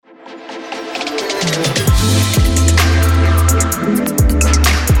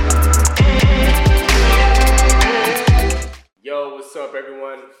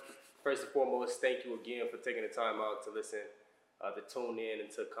foremost, thank you again for taking the time out to listen, to tune in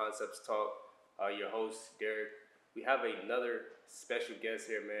into Concepts Talk. Your host, Derek. We have another special guest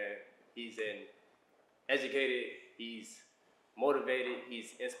here, man. He's educated, he's motivated,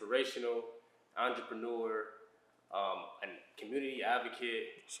 he's inspirational, entrepreneur, and community advocate.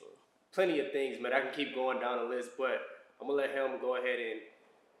 Sure. Plenty of things, man. I can keep going down the list, but I'm going to let him go ahead and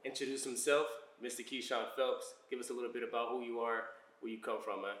introduce himself. Mr. Keyshawn Phelps, give us a little bit about who you are, where you come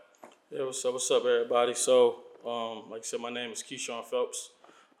from, man. Yeah, what's up, everybody? So, like I said, my name is Keyshawn Phelps.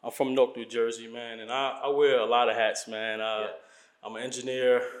 I'm from Newark, New Jersey, man, and I wear a lot of hats, man. I'm an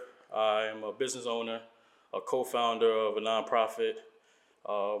engineer. I'm a business owner, a co-founder of a nonprofit,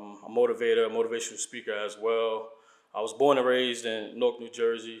 a motivator, a motivational speaker as well. I was born and raised in Newark, New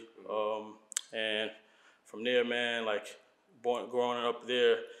Jersey, and from there, man, growing up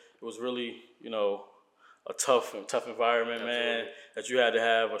there, it was really, a tough environment, man, that you had to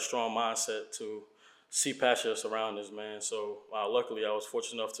have a strong mindset to see past your surroundings, man. So luckily, I was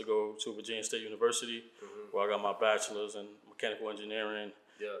fortunate enough to go to Virginia State University, where I got my bachelor's in mechanical engineering,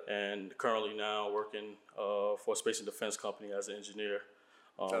 and currently now working for a space and defense company as an engineer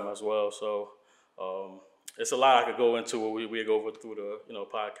as well. So it's a lot I could go into. We go over through the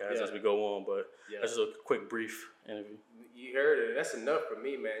podcast as we go on, but that's just a quick brief interview. You heard it. That's enough for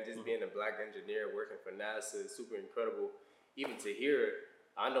me, man. Just being a black engineer working for NASA is super incredible. Even to hear it,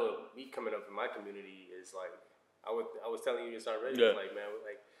 I know me coming up in my community is like, I was telling you this already. Yeah. Like, man,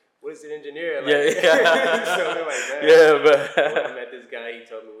 what is an engineer? Like, but when I met this guy, he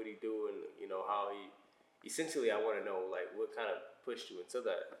told me what he do and how he. Essentially, I want to know what kind of pushed you into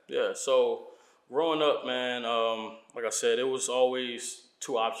that. Yeah. So growing up, man, like I said, it was always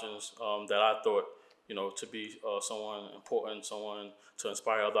two options that I thought. To be someone important, someone to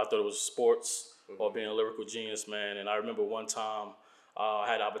inspire others. I thought it was sports or being a lyrical genius, man. And I remember one time I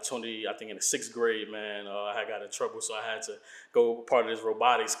had the opportunity, I think in the 6th grade, man, I had got in trouble, so I had to go part of this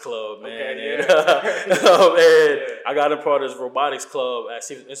robotics club, man. I got in part of this robotics club at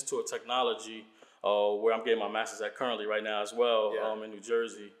Stevens Institute of Technology, where I'm getting my master's at currently right now as well, in New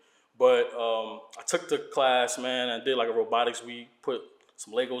Jersey. But I took the class, man, and did like a robotics week, put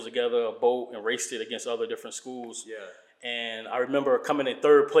some Legos together, a boat, and raced it against other different schools. Yeah. And I remember coming in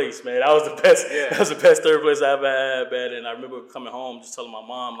 3rd place, man. That was the best. Yeah. That was the best 3rd place I ever had, man. And I remember coming home just telling my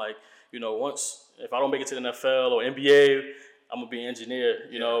mom, once if I don't make it to the NFL or NBA, I'm gonna be an engineer,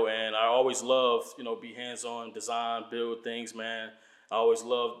 you know. And I always loved, be hands-on, design, build things, man. I always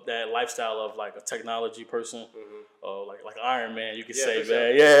loved that lifestyle of like a technology person, like Iron Man, you could say, man.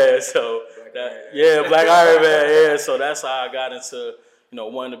 Sure. Yeah, so Black Iron Man. Yeah, so that's how I got into.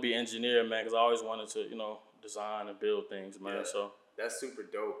 Wanting to be an engineer, man, because I always wanted to, design and build things, man. Yeah, so that's super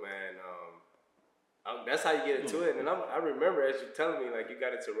dope, man. That's how you get into it. And I remember as you're telling me, you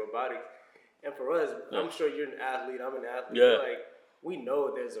got into robotics. And for us, I'm sure you're an athlete. I'm an athlete. Yeah. We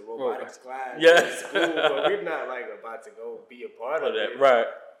know there's a robotics class in school, but we're not about to go be a part of it. Right.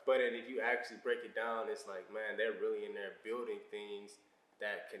 But then if you actually break it down, it's like, man, they're really in there building things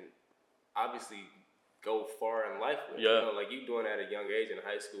that can obviously go far in life with. Yeah. You doing that at a young age in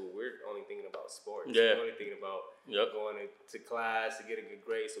high school, we're only thinking about sports. Yeah. We're only thinking about going to class to get a good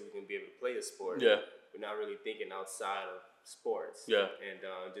grade so we can be able to play the sport. Yeah. We're not really thinking outside of sports. Yeah. And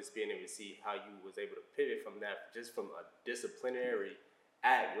just being able to see how you was able to pivot from that, just from a disciplinary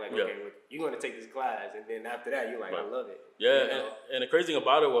act. Okay, you're going to take this class, and then after that, you're like, I love it. Yeah, and the crazy thing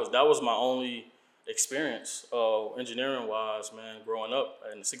about it was that was my only experience engineering-wise, man, growing up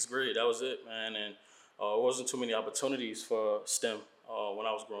in the 6th grade. That was it, man, and it wasn't too many opportunities for STEM when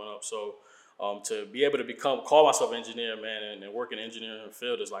I was growing up. So to be able to call myself an engineer, man, and work in the engineering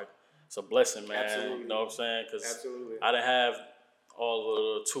field is it's a blessing, man. Absolutely. You know what I'm saying? Because I didn't have all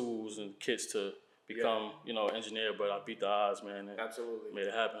the tools and kits to become, an engineer, but I beat the odds, man, and made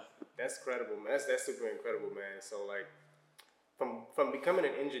it happen. That's incredible, man. That's super incredible, man. So, from becoming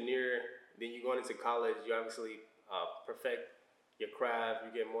an engineer, then you going into college, you obviously perfect your craft,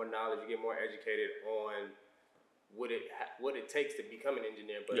 you get more knowledge, you get more educated on what it takes to become an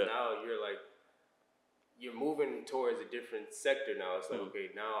engineer. But now you're moving towards a different sector now. It's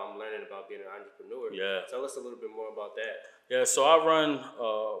okay, now I'm learning about being an entrepreneur. Yeah. Tell us a little bit more about that. Yeah, so I run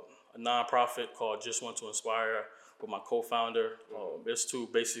a nonprofit called Just Want to Inspire with my co-founder. It's to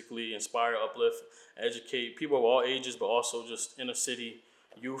basically inspire, uplift, educate people of all ages, but also just inner city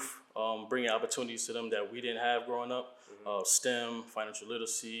youth, bringing opportunities to them that we didn't have growing up. STEM, financial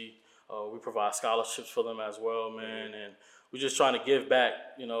literacy. We provide scholarships for them as well, man. And we're just trying to give back,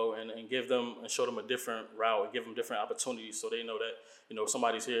 and give them and show them a different route and give them different opportunities so they know that,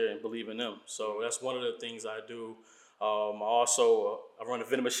 somebody's here and believe in them. So that's one of the things I do. I also I run a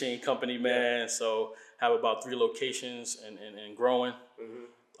vending machine company, man. So have about 3 locations and growing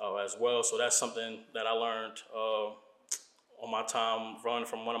as well. So that's something that I learned on my time running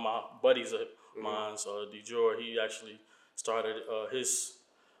from one of my buddies of mine, DeJour. He actually started his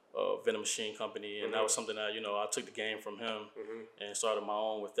vending machine company, and that was something that I took the game from him and started my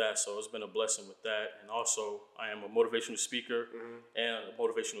own with that. So it's been a blessing with that. And also, I am a motivational speaker and a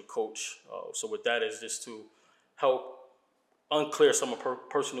motivational coach. So with that is just to help unclear some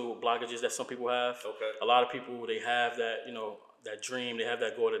personal blockages that some people have. Okay. A lot of people, they have that that dream, they have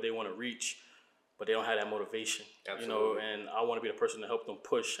that goal that they want to reach, but they don't have that motivation. Absolutely. And I want to be the person to help them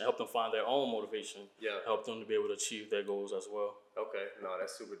push, help them find their own motivation, help them to be able to achieve their goals as well. Okay, no,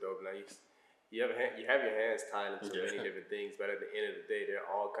 that's super dope. Now you have your hands tied into many different things, but at the end of the day, they're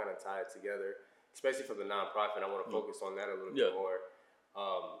all kind of tied together. Especially for the nonprofit, I want to focus on that a little bit more.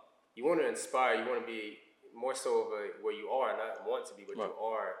 You want to inspire. You want to be more so of where you are, not want to be, but you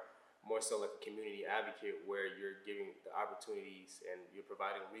are more so like a community advocate, where you're giving the opportunities and you're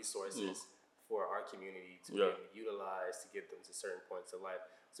providing resources for our community to be able to utilize to get them to certain points of life.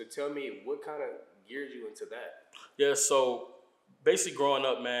 So tell me, what kind of geared you into that? Yeah, so basically growing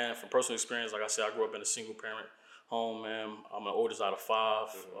up, man, from personal experience, like I said, I grew up in a single parent home, man. I'm the oldest out of 5.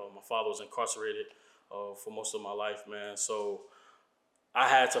 My father was incarcerated for most of my life, man. So I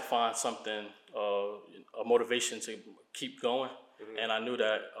had to find something, a motivation to keep going. And I knew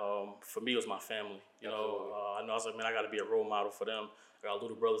that for me, it was my family. I was like, man, I got to be a role model for them. I got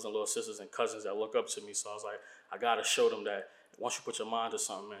little brothers and little sisters and cousins that look up to me. So I was like, I got to show them that once you put your mind to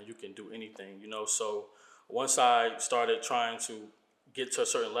something, man, you can do anything, So once I started trying to get to a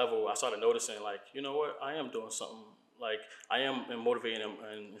certain level, I started noticing, like, you know what, I am doing something. Like, I am motivating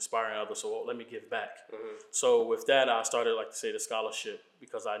and inspiring others, so let me give back. So with that, I started, like to say, the scholarship,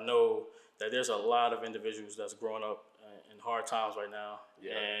 because I know that there's a lot of individuals that's growing up in hard times right now,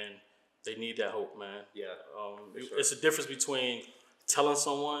 and they need that hope, man. Sure. It's a difference between telling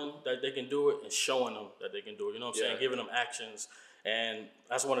someone that they can do it and showing them that they can do it. You know what I'm saying? Giving them actions. And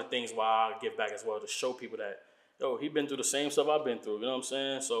that's one of the things why I give back as well, to show people that, he been through the same stuff I've been through. You know what I'm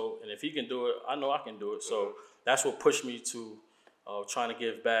saying? So, and if he can do it, I know I can do it. So that's what pushed me to trying to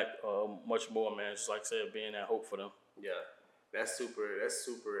give back much more, man. Just like I said, being that hope for them. Yeah, that's super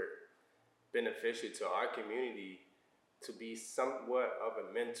beneficial to our community, to be somewhat of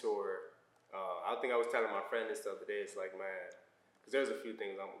a mentor. I think I was telling my friend this the other day. It's like, man, because there's a few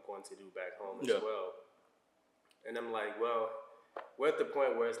things I'm going to do back home as well. And I'm like, well, we're at the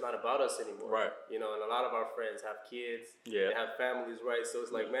point where it's not about us anymore. Right. And a lot of our friends have kids. Yeah. They have families, right? So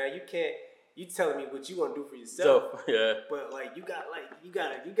it's like, man, you telling me what you gonna do for yourself. But like you got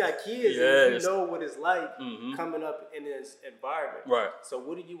kids, and you know what it's like coming up in this environment. Right. So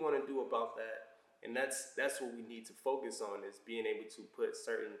what do you want to do about that? And that's what we need to focus on, is being able to put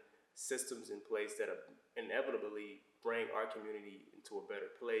certain systems in place that inevitably bring our community into a better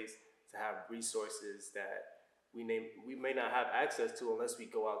place, to have resources that we may not have access to unless we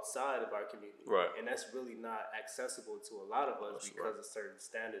go outside of our community. Right. And that's really not accessible to a lot of us because of certain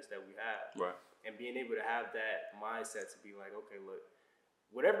standards that we have. Right. And being able to have that mindset to be like, okay, look,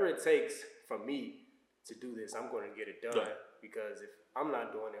 whatever it takes from me to do this, I'm going to get it done. Because if I'm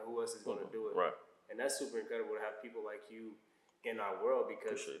not doing it, who else is going to do it? Right. And that's super incredible to have people like you in our world,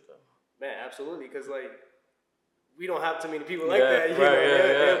 because, appreciate that. Man, absolutely. Because, like, we don't have too many people like that.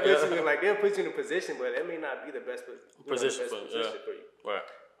 They'll put you in a position, but it may not be the best position for you. Right.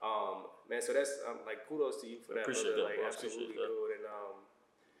 Man, so that's like, kudos to you for that. Appreciate that. Like, absolutely good. And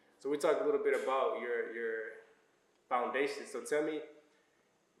so we talked a little bit about your foundation. So tell me,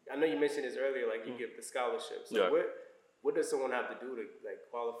 I know you mentioned this earlier, like you give the scholarship. So what does someone have to do to like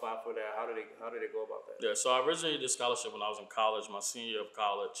qualify for that? How do they go about that? Yeah. So I originally did scholarship when I was in college, my senior year of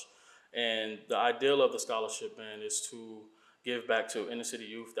college. And the ideal of the scholarship, man, is to give back to inner city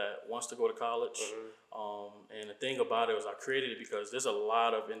youth that wants to go to college. And the thing about it was, I created it because there's a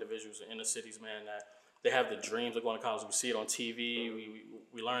lot of individuals in inner cities, man, that they have the dreams of going to college. We see it on TV,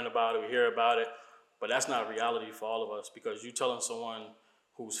 we learn about it, we hear about it, but that's not reality for all of us, because you telling someone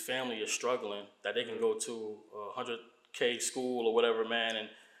whose family is struggling that they can go to a 100K school or whatever, man,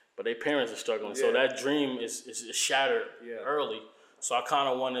 but their parents are struggling. So that dream is shattered early. So I kind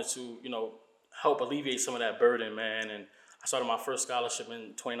of wanted to, help alleviate some of that burden, man. And I started my first scholarship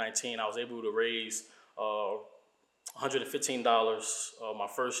in 2019. I was able to raise $115 my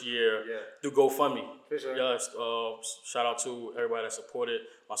first year through GoFundMe. For sure. Yes, shout out to everybody that supported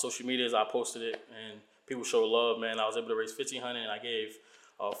my social medias. I posted it, and people showed love, man. I was able to raise $1,500, and I gave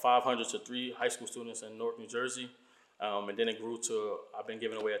 $500 to 3 high school students in Newark, New Jersey. And then it grew to, I've been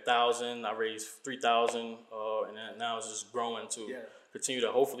giving away 1,000. I raised 3,000, and then now it's just growing to continue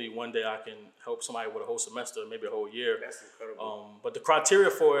to, hopefully one day I can help somebody with a whole semester, maybe a whole year. That's incredible. But the criteria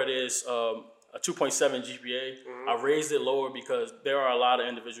for it is a 2.7 GPA. I raised it lower because there are a lot of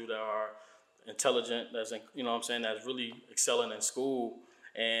individuals that are intelligent, that's that's really excelling in school,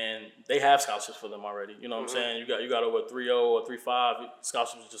 and they have scholarships for them already. You know what I'm saying? You got over 3.0 or 3.5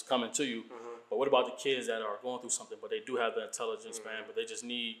 scholarships just coming to you. But what about the kids that are going through something, but they do have the intelligence, man, but they just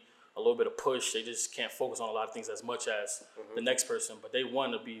need a little bit of push. They just can't focus on a lot of things as much as the next person, but they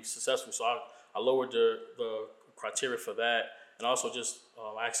want to be successful. So I lowered the criteria for that, and also just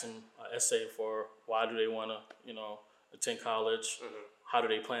asked them an essay for why do they want to, attend college. How do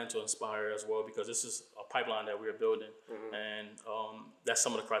they plan to inspire as well? Because this is a pipeline that we're building, and that's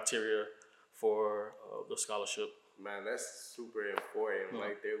some of the criteria for the scholarship. Man, that's super important.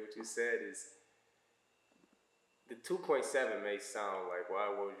 Right there, what you said is the 2.7 may sound like,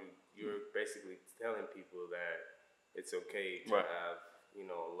 well, you're basically telling people that it's okay to have a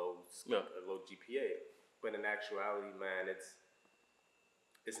low GPA, but in actuality, man,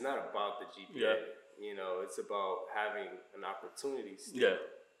 it's not about the GPA. It's about having an opportunity still.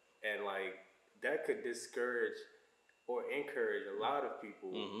 And like that could discourage or encourage a lot of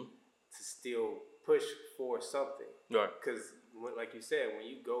people to still push for something. Because like you said, when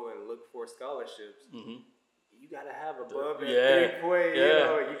you go and look for scholarships, you gotta have above that 3 point.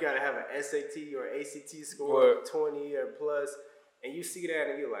 You gotta have an SAT or ACT score of 20 or plus, and you see that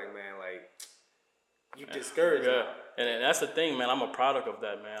and you're like, man, like you discouraged. And that's the thing, man. I'm a product of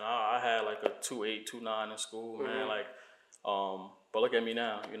that, man. I had like a 2.8, 2.9 in school, man. Like, but look at me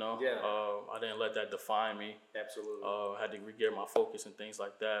now, I didn't let that define me. Absolutely. Had to regear my focus and things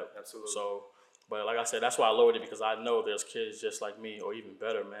like that. Absolutely. So, but like I said, that's why I lowered it, because I know there's kids just like me, or even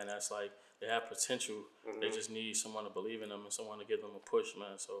better, man. That's like, they have potential. They just need someone to believe in them and someone to give them a push,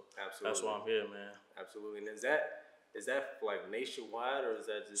 man. So that's why I'm here, man. Absolutely. And is that like nationwide, or is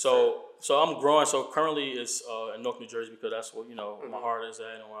that just so I'm growing. So currently it's in Newark, New Jersey, because that's what my heart is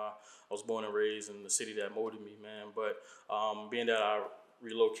at, and where I was born and raised, in the city that molded me, man. But being that I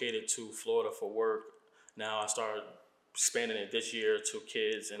relocated to Florida for work, now I started expanding it this year to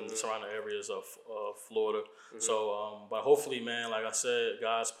kids in the surrounding areas of Florida. So, but hopefully, man, like I said,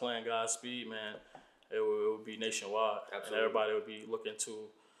 God's plan, God's speed, man, it will be nationwide. Absolutely. And everybody will be looking to,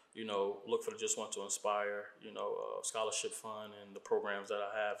 look for the Just Want to Inspire, scholarship fund and the programs that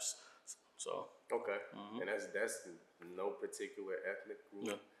I have. So. Okay. And that's no particular ethnic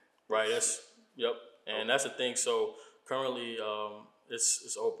group. Right. And that's the thing. So currently,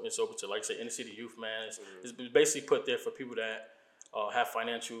 it's open to, like I say, inner city youth, man. It's basically put there for people that have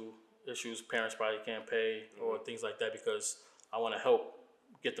financial issues, parents probably can't pay, or things like that, because I want to help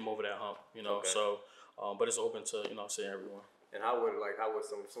get them over that hump, Okay. So, but it's open to, say everyone. And how would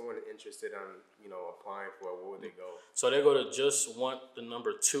someone interested in, applying for it, where would they go? So they go to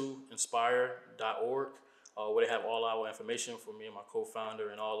justwant2inspire.org, where they have all our information for me and my co-founder,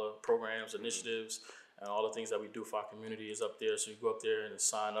 and all the programs, initiatives, and all the things that we do for our community is up there. So you go up there and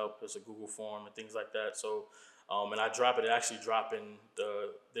sign up. There's a Google form and things like that. So, and I actually drop in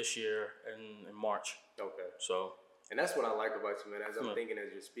this year in March. Okay. So. And that's what I like about you, man. As I'm thinking,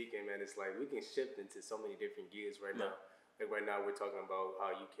 as you're speaking, man, it's like we can shift into so many different gears right now. Like right now, we're talking about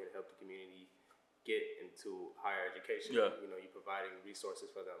how you can help the community get into higher education. You're providing resources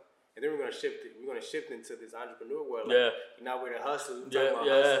for them. And then we're gonna shift into this entrepreneur world. Like, now we're the hustlers. We're talking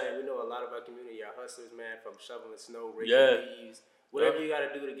about hustling. We know a lot of our community are hustlers, man, from shoveling snow, raking leaves, whatever you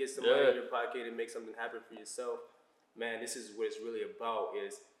gotta do to get some money in your pocket and make something happen for yourself. Man, this is what it's really about,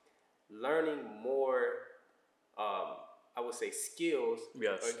 is learning more, I would say, skills,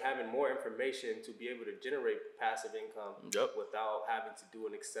 or having more information to be able to generate passive income without having to do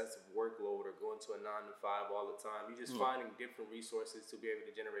an excessive workload or going to a 9-to-5 all the time. You're just finding different resources to be able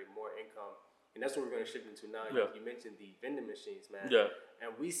to generate more income. And that's what we're going to shift into now. You mentioned the vending machines, man.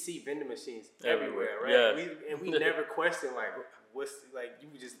 And we see vending machines everywhere, right? We never question, like, what's, like,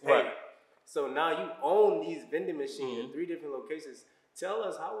 you just pay. So now you own these vending machines in 3 different locations. Tell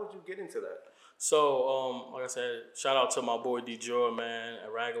us, how would you get into that? So, like I said, shout out to my boy D. Joy, man,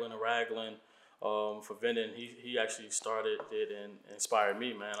 at Raglan for vending. He actually started it and inspired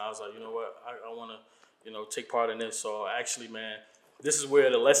me, man. I was like, you know what, I want to, take part in this. So actually, man, this is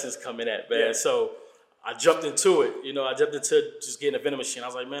where the lessons come in at, man. So I jumped into it. I jumped into just getting a vending machine. I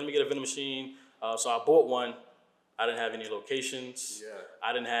was like, man, let me get a vending machine. So I bought one. I didn't have any locations.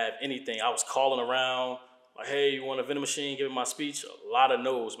 I didn't have anything. I was calling around. Like, hey, you want a vending machine? Give me my speech. A lot of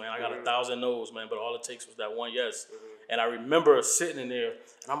no's, man. I got 1,000 no's, man. But all it takes was that one yes. And I remember sitting in there,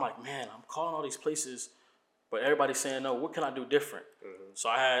 and I'm like, man, I'm calling all these places, but everybody's saying no. What can I do different? So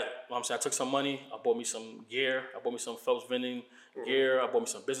I took some money. I bought me some gear. I bought me some Phelps vending gear. I bought me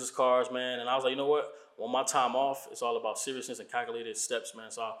some business cards, man. And I was like, you know what? On my time off, it's all about seriousness and calculated steps, man.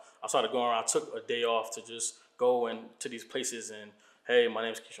 So I started going around. I took a day off to just go to these places and, hey, my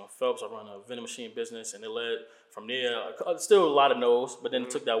name is Keyshawn Phelps. I run a vending machine business. And it led from there, still a lot of no's, but then it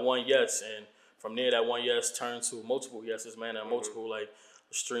took that one yes. And from there, that one yes turned to multiple yeses, man, and multiple, like,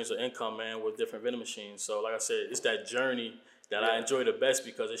 streams of income, man, with different vending machines. So, like I said, it's that journey that I enjoy the best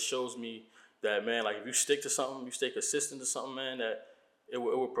because it shows me that, man, like, if you stick to something, you stay consistent to something, man, that it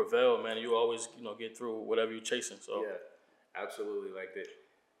will prevail, man. You always, get through whatever you're chasing. So yeah, absolutely. Like that,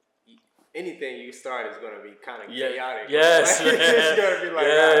 anything you start is gonna be kind of chaotic. Yes, right? It's gonna be like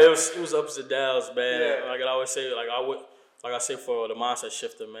it was ups and downs, man. Yeah. Like I always say, like I say for the mindset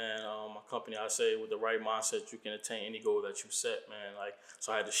shifter, man, my company, I say with the right mindset, you can attain any goal that you set, man. Like,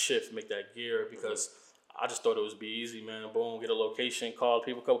 so I had to shift, make that gear because I just thought it was be easy, man. Boom, get a location, call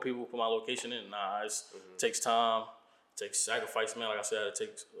people, couple people, put my location in. Nah, it takes time, takes sacrifice, man. Like I said, I had to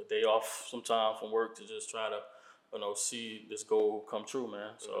take a day off sometime from work to just try to, see this goal come true,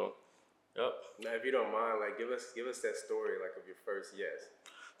 man. So, yep. Now, if you don't mind, like, give us that story, like, of your first yes.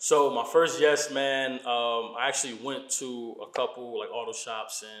 So my first yes, man, I actually went to a couple like auto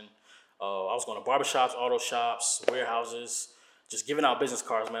shops and I was going to barbershops, auto shops, warehouses, just giving out business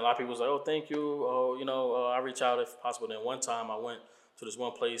cards, man. A lot of people was like, oh, thank you. I reach out if possible. Then one time I went to this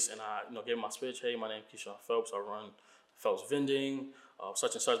one place and I, gave my speech. Hey, my name is Keyshawn Phelps. I run Phelps Vending,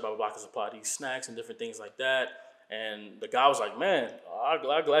 such and such, blah, blah, blah, can supply these snacks and different things like that. And the guy was like, man, I'm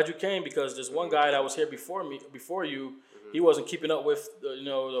glad you came because this one guy that was here before you, he wasn't keeping up with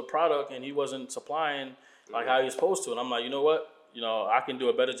the product and he wasn't supplying like how he was supposed to. And I'm like, you know what? I can do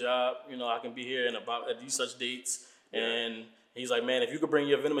a better job. I can be here at these such dates. Yeah. And he's like, man, if you could bring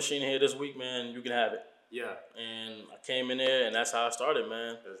your vending machine here this week, man, you can have it. Yeah. And I came in there and that's how I started,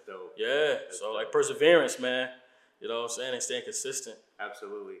 man. That's dope. Yeah. That's so dope. Like perseverance, man. You know what I'm saying? And staying consistent.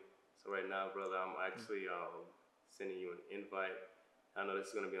 Absolutely. So right now, brother, I'm actually sending you an invite. I know this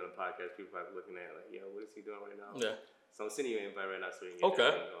is going to be on the podcast. People are looking at like, yo, what is he doing right now? Yeah. So I'm sending you an invite right now so we can get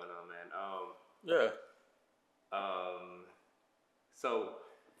everything going on, man. So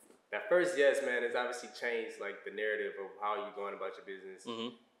that first yes, man, has obviously changed like the narrative of how you're going about your business,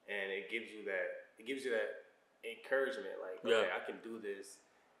 and it gives you that encouragement, like, okay, I can do this.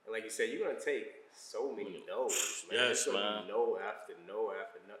 And like you said, you're gonna take so many no's, man. Yes, man. No after no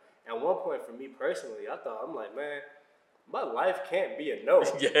after no. At one point, for me personally, I'm like, man, my life can't be a no.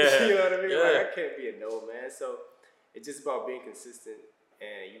 Yeah. You know what I mean? Yeah. Like, I can't be a no, man. So it's just about being consistent,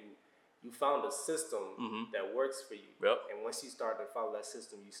 and you found a system that works for you. Yep. And once you start to follow that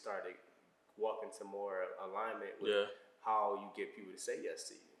system, you start to walk into more alignment with how you get people to say yes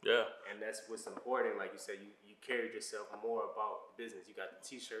to you. Yeah. And that's what's important. Like you said, you carried yourself more about business. You got the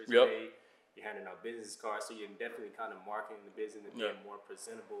T-shirts made. You're handing out business cards, so you're definitely kind of marketing the business and being more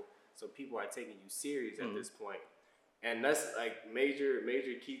presentable. So people are taking you serious at this point. And that's like major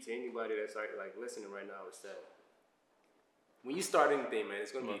key to anybody that's like listening right now is that when you start anything, man,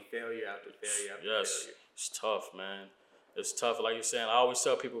 it's gonna be failure after failure after failure. It's tough, man. It's tough. Like you're saying, I always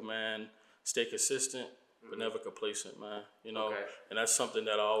tell people, man, stay consistent, but never complacent, man. And that's something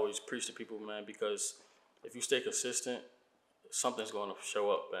that I always preach to people, man, because if you stay consistent, something's going to show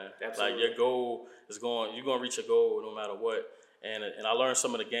up, man. Absolutely. Like your goal you're going to reach your goal no matter what. And I learned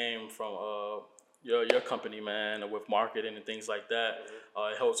some of the game from your company, man, with marketing and things like that.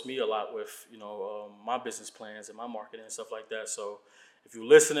 It helps me a lot with, my business plans and my marketing and stuff like that. So if you're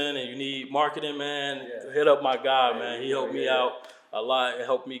listening and you need marketing, man, hit up my guy, man. He helped me out a lot. It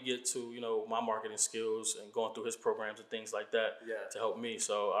helped me get to, my marketing skills and going through his programs and things like that to help me.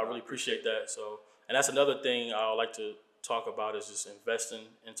 So I really appreciate that. So, and that's another thing I would like to talk about is just investing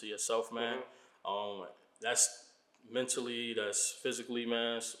into yourself, man. That's mentally, that's physically,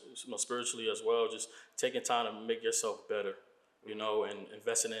 man, spiritually as well. Just taking time to make yourself better, and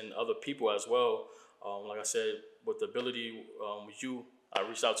investing in other people as well. Like I said, with the ability with you, I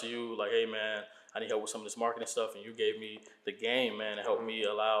reached out to you like, hey, man, I need help with some of this marketing stuff, and you gave me the game, man, and helped me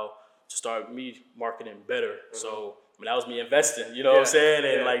to start me marketing better. So, that was me investing, you know what I'm saying?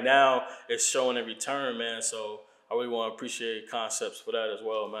 And like now it's showing a return, man. So I really want to appreciate Concepts for that as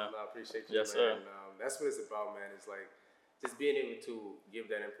well, man. I appreciate you, yes, man. Sir. That's what it's about, man. It's like just being able to give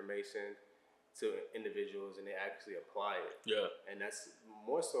that information to individuals and they actually apply it. Yeah. And that's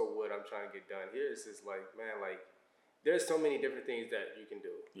more so what I'm trying to get done here. Is just like, man, like there's so many different things that you can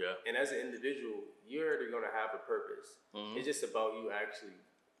do. Yeah. And as an individual, you're already going to have a purpose. It's just about you actually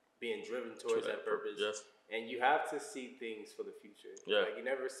being driven towards that purpose And you have to see things for the future. Yeah. Like you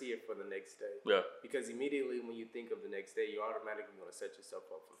never see it for the next day. Yeah. Because immediately when you think of the next day, you're automatically going to set yourself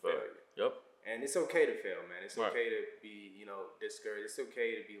up for failure. Yep. And it's okay to fail, man. It's Right. okay to be, discouraged. It's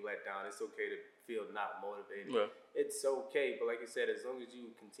okay to be let down. It's okay to feel not motivated. Yeah. It's okay. But like you said, as long as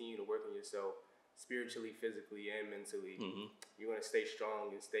you continue to work on yourself spiritually, physically, and mentally, you're going to stay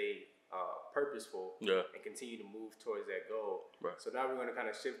strong and stay purposeful and continue to move towards that goal. Right. So now we're going to kind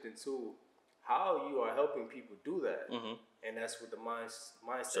of shift into how you are helping people do that. And that's with the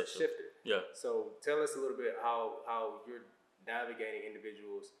mindset shifter. Yeah. So tell us a little bit how you're navigating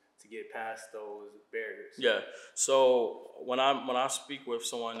individuals to get past those barriers. Yeah. So when I speak with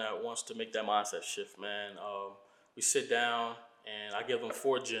someone that wants to make that mindset shift, man, we sit down and I give them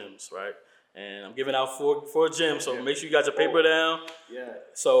 4 gems, right? And I'm giving out four gems, so make sure you got your paper down. Yeah.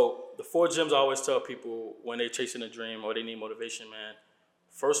 So the 4 gems I always tell people when they're chasing a dream or they need motivation, man.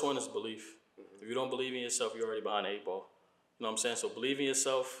 First one is belief. If you don't believe in yourself, you're already behind the 8 ball. You know what I'm saying? So believe in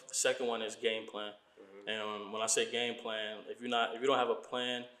yourself. The second one is game plan. And when I say game plan, if you don't have a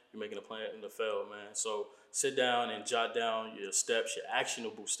plan, you're making a plan to fail, man. So sit down and jot down your steps, your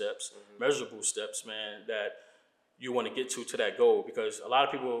actionable steps, measurable steps, man, that you want to get to that goal. Because a lot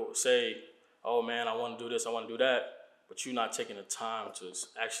of people say, oh man, I want to do this, I want to do that, but you're not taking the time to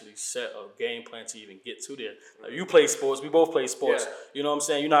actually set a game plan to even get to there. Like you play sports, we both play sports. Yeah. You know what I'm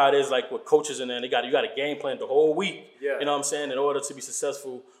saying? You know how it is, like with coaches in there, you got a game plan the whole week. Yeah. You know what I'm saying? In order to be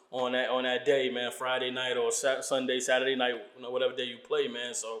successful on that day, man, Friday night or Sunday, Saturday night, whatever day you play,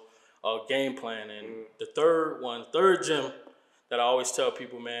 man. So game plan. And the third gem that I always tell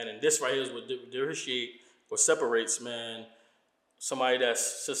people, man, and this right here is what separates, man, somebody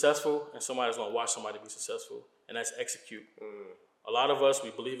that's successful and somebody that's gonna watch somebody be successful, and that's execute. A lot of us, we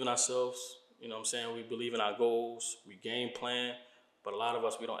believe in ourselves, you know what I'm saying? We believe in our goals, we game plan, but a lot of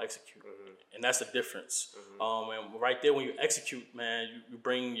us, we don't execute. And that's the difference. And right there, when you execute, man, you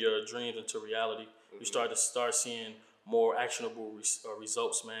bring your dreams into reality. You start seeing more actionable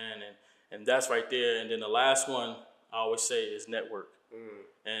results, man, and that's right there. And then the last one, I always say, is network.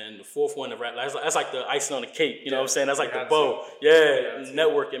 And the fourth one, that's like the icing on the cake. You know what I'm saying? That's like the bow. Yeah,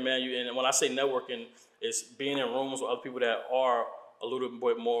 networking, man. And when I say networking, it's being in rooms with other people that are a little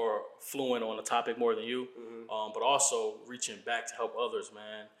bit more fluent on the topic more than you, but also reaching back to help others,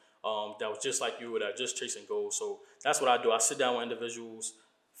 man. That was just like you, that are just chasing goals. So that's what I do. I sit down with individuals,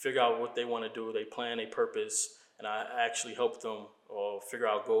 figure out what they want to do, they plan a purpose, and I actually help them figure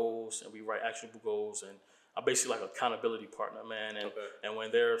out goals, and we write actionable goals, and I'm basically like an accountability partner, man. And when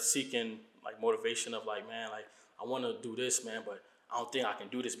they're seeking like motivation of like, man, like I want to do this, man, but I don't think I can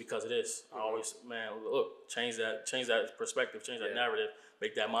do this because of this. I always, man, look, change that perspective, change that narrative,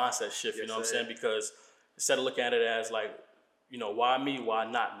 make that mindset shift. You know what I'm saying? Because instead of looking at it as like, why me, why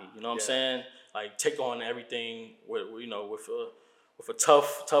not me? You know what I'm saying? Like take on everything with a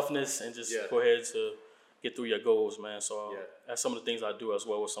toughness and just go ahead to get through your goals, man. So that's some of the things I do as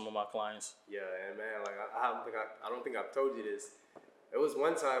well with some of my clients. Yeah, and man, like I don't think I've told you this. It was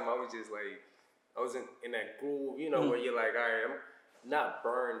one time I was just like, I was in that groove, where you're like, all right, I'm not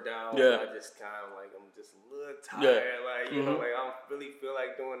burned down. I just kind of like, I'm just a little tired. Like, like I don't really feel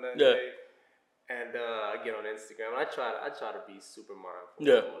like doing nothing today. And I get on Instagram. I try to be super mindful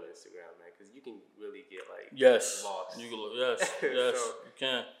on Instagram, man, because you can really get like lost. You can, yes, so, you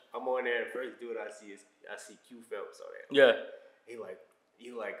can. I'm on there, and the first dude I see Q Phelps on there. Yeah. You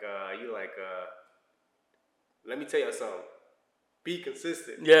like, let me tell you something. Be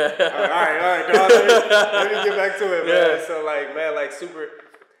consistent. Yeah. All right, dog. Let me get back to it, man. Yeah. So like, man, like super.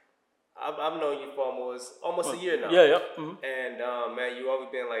 I've known you for almost a year now. Yeah. And man, you always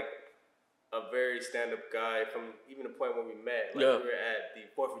been like a very stand-up guy from even the point when we met. Like we were at the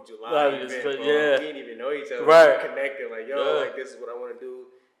 4th of July event. We didn't even know each other. Right. We were connected. Like, like this is what I want to do.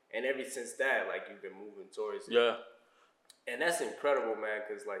 And ever since that, like you've been moving towards it. Yeah. And that's incredible, man,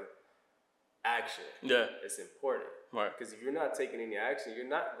 because like action. Yeah. It's important. Right. Because if you're not taking any action, you're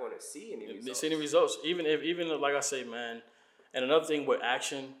not going to see any results. See any results. Even like I say, man, and another thing with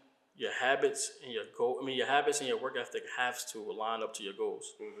action, your habits and your work ethic has to line up to your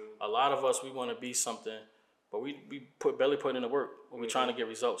goals. A lot of us, we want to be something, but we barely put in the work when we're trying to get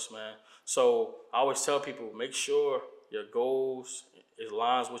results, man. So I always tell people, make sure your goals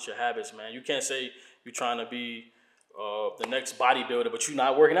aligns with your habits, man. You can't say you're trying to be the next bodybuilder, but you're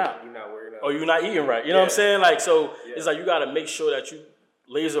not working out. You're not working out. Or you're not eating right. You know what I'm saying? Like, so it's like you got to make sure that you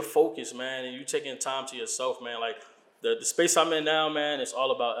laser focus, man, and you taking time to yourself, man. Like, the space I'm in now, man, it's all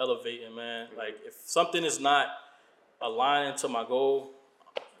about elevating, man. Like, if something is not aligning to my goal,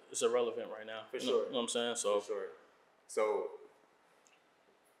 it's irrelevant right now. For sure. You know what I'm saying? So, for sure. So,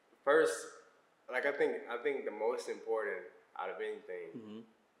 first, like I think the most important out of anything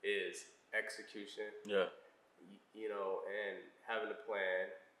is execution. Yeah. You know, and having a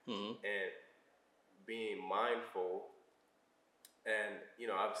plan and being mindful and, you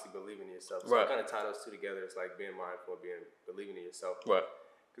know, obviously believing in yourself. So I kind of tie those two together. It's like being mindful and believing in yourself. Right.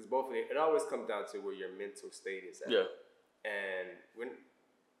 Because both of it always comes down to where your mental state is at. Yeah. And when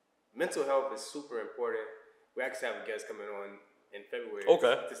mental health is super important. We actually have a guest coming on in February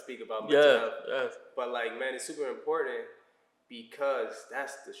to speak about mental health. Yeah. But like, man, it's super important because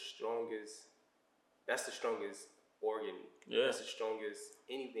that's the strongest organ. Yeah. That's the strongest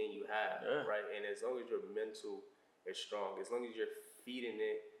anything you have, right? And as long as your mental is strong, as long as you're feeding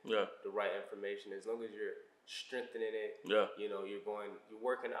it the right information, as long as you're strengthening it, you know, you're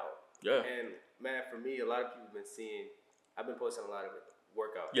working out. Yeah. And man, for me, a lot of people have been I've been posting a lot of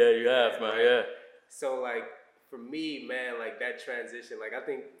workouts. Yeah, you have, man. Right? Yeah. So like, for me, man, like that transition, like I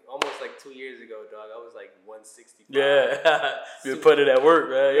think almost like 2 years ago, dog, I was like 165. Yeah, you put it at work,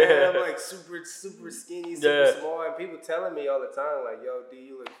 man. Yeah, I'm like super skinny, super small, and people telling me all the time, like, "Yo, D,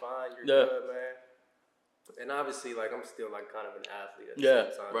 you look fine, you're good, man." And obviously, like I'm still like kind of an athlete at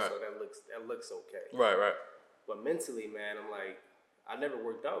the same time, so that looks okay. Right. But mentally, man, I'm like, I never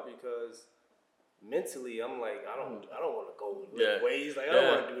worked out because mentally, I'm like, I don't want to go lift weights, like I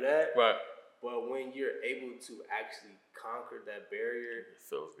don't want to do that. Right. But when you're able to actually conquer that barrier, it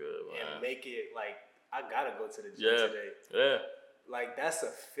feels good, man. And make it like, I gotta go to the gym today. Yeah. Like that's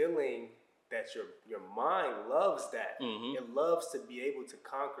a feeling that your mind loves that. Mm-hmm. It loves to be able to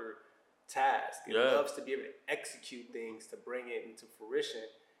conquer tasks. It loves to be able to execute things to bring it into fruition.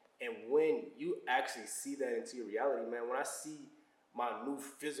 And when you actually see that into your reality, man, when I see my new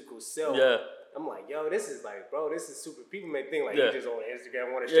physical self, I'm like, yo, this is like, bro, this is super. People may think like you just on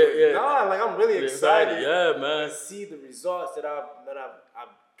Instagram want to show you. Nah, like I'm really excited. Yeah, man. To see the results that I've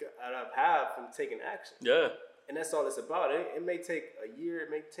had from taking action. Yeah. And that's all it's about. It may take a year, it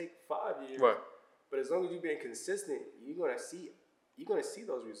may take 5 years. Right. But as long as you're being consistent, you're gonna see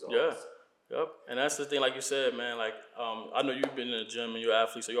those results. Yeah. Yep. And that's the thing, like you said, man. Like, I know you've been in the gym and you're an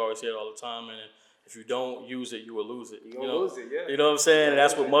athlete, so you always hear it all the time, and if you don't use it, you will lose it. You're going to lose it, yeah. You know what I'm saying? And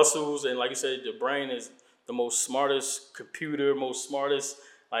that's what muscles, and like you said, the brain is the most smartest computer, most smartest,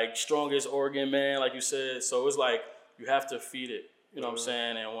 like, strongest organ, man, like you said. So it's like you have to feed it, you know what I'm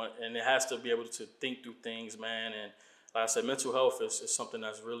saying? And it has to be able to think through things, man. And like I said, mental health is something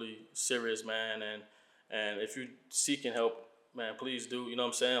that's really serious, man. And if you're seeking help, man, please do, you know what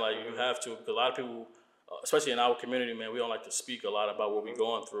I'm saying? Like, you have to, because a lot of people, especially in our community, man, we don't like to speak a lot about what we're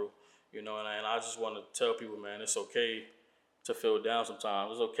going through. You know, and I just want to tell people, man, it's okay to feel down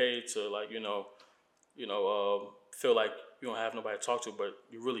sometimes. It's okay to, like, feel like you don't have nobody to talk to, but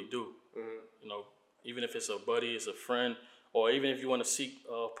you really do. Mm-hmm. You know, even if it's a buddy, it's a friend, or even if you want to seek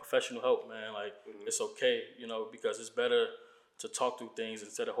professional help, man, like, it's okay, you know, because it's better to talk through things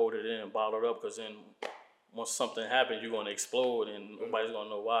instead of hold it in and bottle it up, because then once something happens, you're going to explode and nobody's going to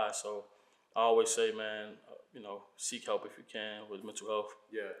know why. So I always say, man, seek help if you can with mental health.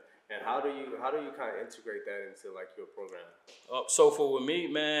 Yeah. And how do you kind of integrate that into like your program? So with me,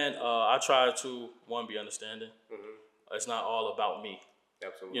 man, I try to be understanding. Mm-hmm. It's not all about me.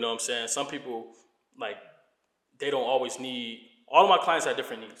 Absolutely. You know what I'm saying? Some people, like, they don't always need. All of my clients have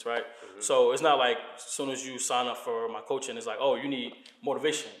different needs, right? Mm-hmm. So it's not like as soon as you sign up for my coaching, it's like, oh, you need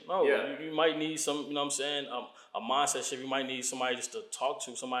motivation. No, you might need some. You know what I'm saying? A mindset shift. You might need somebody just to talk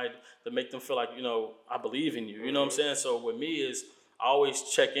to, somebody to make them feel like, I believe in you. You know what I'm saying? So with me is, I always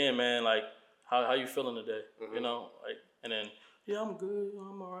check in, man, like, how you feeling today? Mm-hmm. You know, like, and then, I'm good,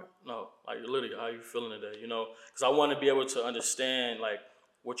 I'm all right. No, like, literally, how you feeling today? You know, because I want to be able to understand, like,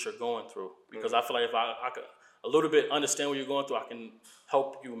 what you're going through. Because I feel like if I could a little bit understand what you're going through, I can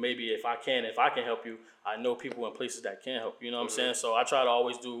help you maybe if I can help you. I know people in places that can help, you know what I'm saying? So I try to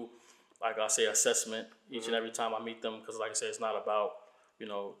always do, like I say, assessment each and every time I meet them, because like I said, it's not about,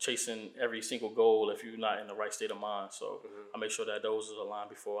 chasing every single goal if you're not in the right state of mind. So I make sure that those are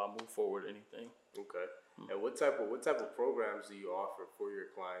aligned before I move forward anything. Okay. And what type of programs do you offer for your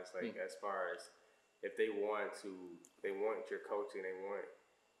clients? Like as far as if they want your coaching, they want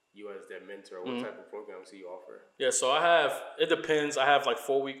you as their mentor, what type of programs do you offer? Yeah, so it depends. I have like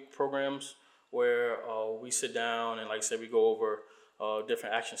 4-week programs where we sit down and, like I said, we go over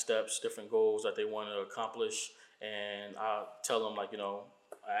different action steps, different goals that they want to accomplish. And I tell them, like,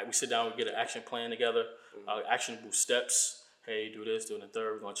 we sit down, we get an action plan together, actionable steps. Hey, do this, do the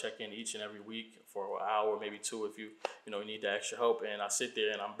third. We're going to check in each and every week for an hour, maybe 2 if you need the extra help. And I sit there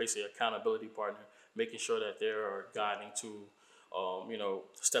and I'm basically an accountability partner, making sure that they're guiding to, the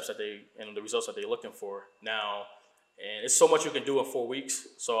steps that and the results that they're looking for. Now, and it's so much you can do in 4 weeks.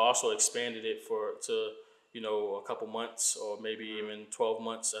 So I also expanded it to a couple months or maybe even 12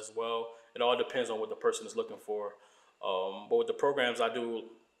 months as well. It all depends on what the person is looking for. But with the programs, I do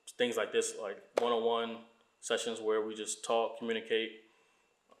things like this, like one-on-one sessions where we just talk, communicate,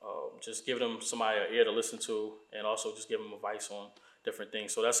 just give them somebody an ear to listen to, and also just give them advice on different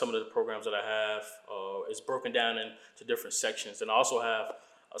things. So that's some of the programs that I have. It's broken down into different sections, and I also have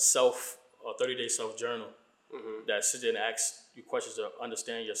a 30-day self journal that sits there and asks you questions to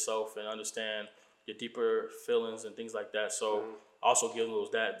understand yourself and understand your deeper feelings and things like that. So I also give those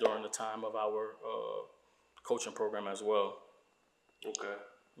that during the time of our coaching program as well. Okay.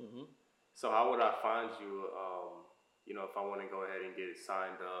 So how would I find you? If I want to go ahead and get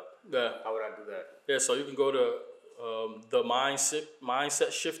signed up, how would I do that? Yeah, so you can go to the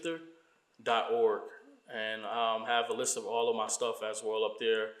mindsetshifter.org and have a list of all of my stuff as well up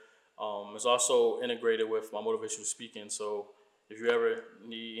there. It's also integrated with my motivational speaking. So if you ever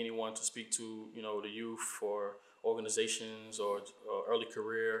need anyone to speak to, the youth or organizations or early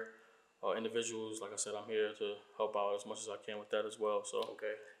career individuals, like I said, I'm here to help out as much as I can with that as well. So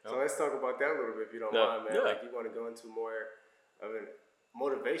okay, so let's talk about that a little bit, if you don't mind, man. Like, you want to go into more of a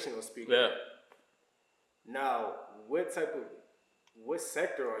motivational speaker. Yeah. Now, what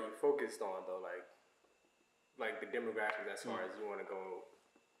sector are you focused on though? Like the demographics, as far as you want to go.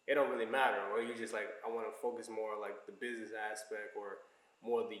 It don't really matter, or you just like, I want to focus more on like the business aspect, or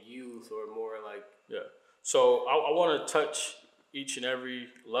more the youth, or more like. Yeah. So I want to touch each and every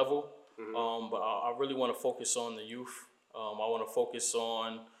level. But I really want to focus on the youth. I want to focus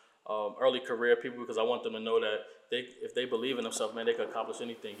on early career people, because I want them to know that if they believe in themselves, man, they can accomplish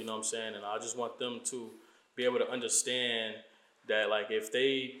anything. You know what I'm saying? And I just want them to be able to understand that, like, if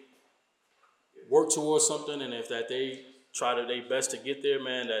they work towards something and if that they try their best to get there,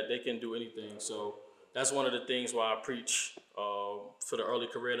 man, that they can do anything. So that's one of the things why I preach for the early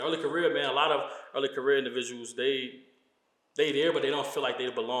career. The early career, man, a lot of early career individuals, they there, but they don't feel like they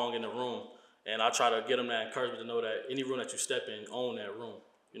belong in the room. And I try to get them that encouragement to know that any room that you step in, own that room.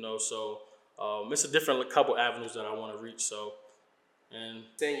 So it's a different couple avenues that I want to reach. So, and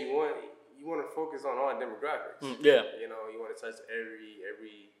saying you want to focus on all demographics. Yeah. You want to touch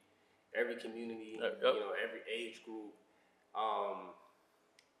every community. Every age group.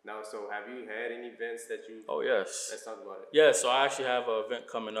 Now, so have you had any events that you? Oh yes. Let's talk about it. Yeah. So I actually have an event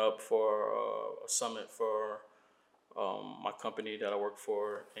coming up for a summit for my company that I work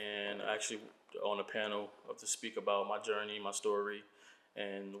for, and actually on a panel to speak about my journey, my story,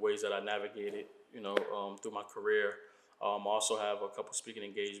 and the ways that I navigated, through my career. I also have a couple speaking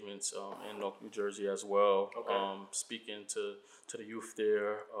engagements in New Jersey as well. Okay. Speaking to the youth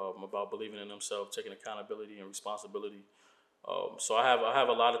there about believing in themselves, taking accountability and responsibility. So I have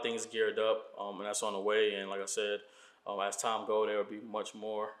a lot of things geared up, and that's on the way. And like I said, as time goes, there will be much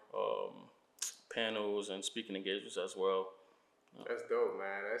more panels and speaking engagements as well. That's dope,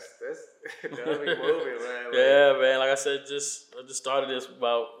 man. That's that'll be moving, man. Yeah, man. Like I said, I just started this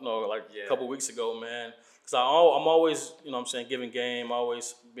about a couple weeks ago, man. Cause I'm always, giving game,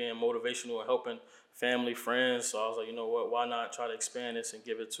 always being motivational and helping family, friends. So I was like, you know what? Why not try to expand this and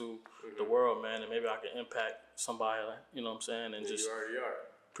give it to the world, man? And maybe I can impact somebody, and just you already are.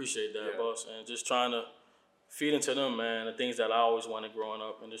 Appreciate that, boss. And just trying to feed into them, man, the things that I always wanted growing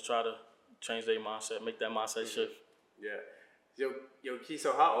up, and just try to change their mindset, make that mindset shift. Yeah. Yo, Key,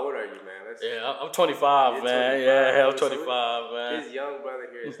 so how old are you, man? I'm 25, man. 25. Yeah, I'm 25, man. His young brother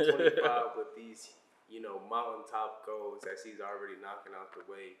here is 25 with these, mountaintop goals that he's already knocking out the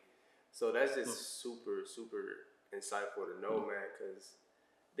way. So that's just super, super insightful to know, man, because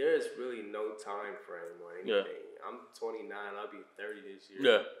there is really no time frame on anything. Yeah. I'm 29, I'll be 30 this year.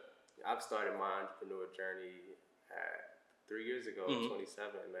 Yeah. I've started my entrepreneur journey 3 years ago, 27,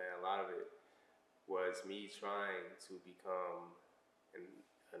 man. A lot of it was me trying to become a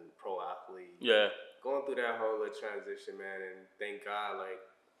pro athlete. Yeah. Going through that whole transition, man, and thank God, like,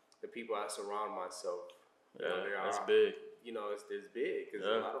 the people I surround myself. Yeah, that's big. It's big, because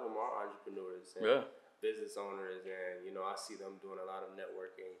a lot of them are entrepreneurs and business owners, and, I see them doing a lot of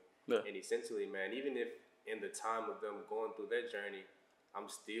networking. Yeah. And essentially, man, even if in the time of them going through their journey, I'm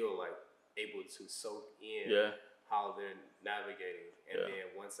still, like, able to soak in how they're navigating. And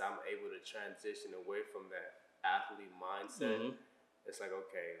then once I'm able to transition away from that athlete mindset, it's like,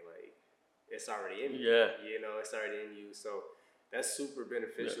 okay, like, it's already in me. Yeah. It's already in you. So that's super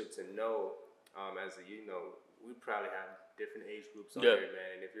beneficial to know. As we probably have different age groups on here,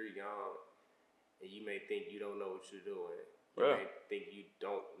 man. And if you're young and you may think you don't know what you're doing, you may think you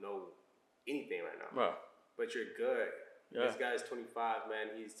don't know anything right now. But you're good. This guy's 25,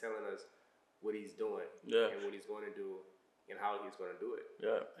 man. He's telling us what he's doing, and what he's going to do, and how he's going to do it.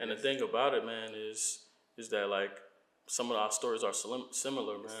 Yeah, and the thing about it, man, is that like some of our stories are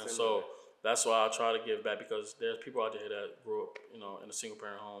similar, man. So that's why I try to give back, because there's people out there that grew up, you know, in a single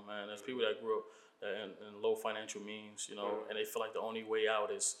parent home, man. There's people that grew up in low financial means, you know, and they feel like the only way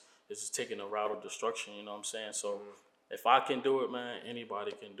out is taking a route of destruction, you know what I'm saying? So if I can do it, man,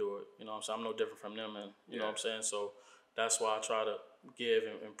 anybody can do it. You know what I'm saying? I'm no different from them, and you know what I'm saying? So that's why I try to give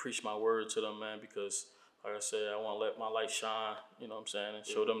and preach my word to them, man, because like I said, I want to let my light shine, you know what I'm saying, and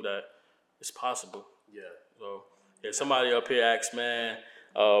show them that it's possible. Yeah. So somebody up here asks, man,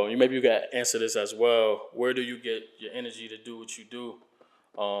 maybe you got to answer this as well. Where do you get your energy to do what you do?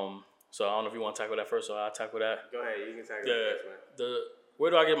 So I don't know if you want to tackle that first, or I'll tackle that. Go ahead, you can tackle that first, man. Where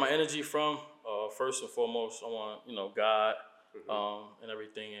do I get my energy from? First and foremost, I want, you know, God and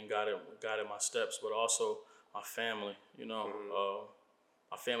everything, and God in my steps, but also my family. You know,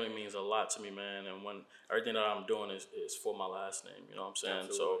 my family means a lot to me, man. And when everything that I'm doing is for my last name, you know what I'm saying?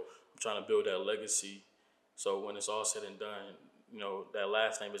 Absolutely. So I'm trying to build that legacy. So when it's all said and done, you know, that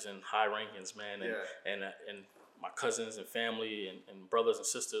last name is in high rankings, man. And my cousins and family and brothers and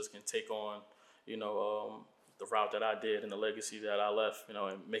sisters can take on, you know, the route that I did and the legacy that I left, you know,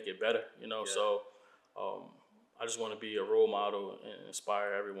 and make it better, you know. So I just want to be a role model and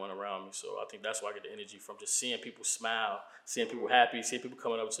inspire everyone around me. So I think that's why I get the energy from, just seeing people smile, seeing people happy, seeing people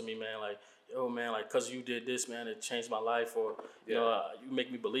coming up to me, man, like, yo, man, like, cause you did this, man, it changed my life, or you know, you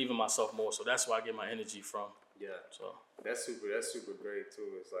make me believe in myself more. So that's where I get my energy from. Yeah. So that's super great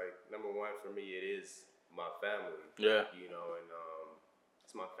too. It's like, number one for me, it is my family. Yeah. You know, and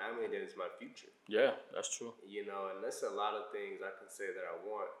it's my family, and then it's my future. Yeah, that's true. You know, and that's a lot of things I can say that I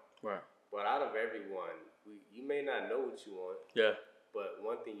want. Right. But out of everyone, you may not know what you want. Yeah. But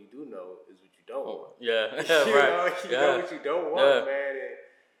one thing you do know is what you don't want. Yeah. You know what you don't want, man. And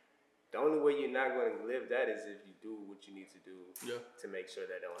the only way you're not going to live that is if you do what you need to do to make sure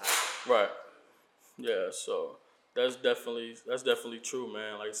that don't happen. Right. Yeah. So that's definitely true,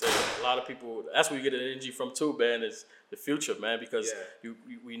 man. Like I said, a lot of people, that's where you get the energy from too, man, is the future, man, because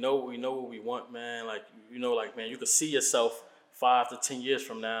we know what we want, man. Like, you know, like, man, you can see yourself 5 to 10 years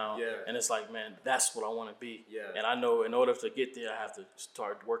from now, and it's like, man, that's what I want to be. And I know in order to get there, I have to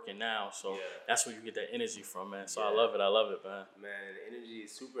start working now. So that's where you get that energy from, man. So I love it, man. Man, energy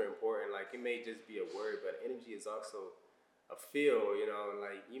is super important. Like, it may just be a word, but energy is also a feel, you know.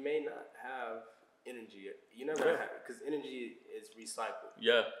 Like, you may not have energy. You never have, because energy is recycled.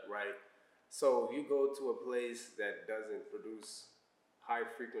 Yeah. Right? So if you go to a place that doesn't produce high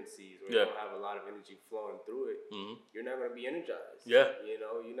frequencies, or you don't have a lot of energy flowing through it, you're not going to be energized. Yeah. You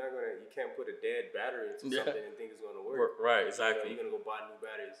know, you can't put a dead battery into something and think it's going to work. Right, exactly. You know, you're going to go buy new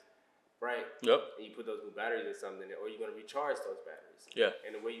batteries, right? Yep. And you put those new batteries in something, or you're going to recharge those batteries. Yeah.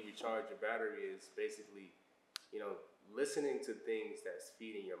 And the way you recharge your battery is basically, you know, listening to things that's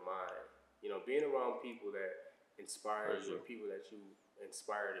feeding your mind. You know, being around people that inspire you, or people that you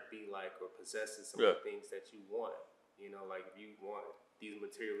inspire to be like, or possesses some of the things that you want. You know, like, if you want these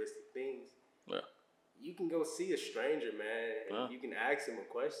materialistic things, you can go see a stranger, man, and you can ask them a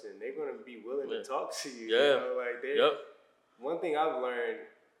question. They're going to be willing to talk to you. You know, like, one thing I've learned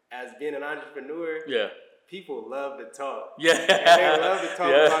as being an entrepreneur, people love to talk. Yeah. And they love to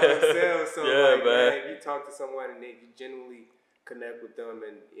talk about themselves. So, man, if you talk to someone and you genuinely connect with them,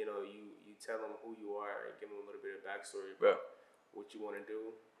 and, you know, you tell them who you are and give them a little bit of backstory about what you want to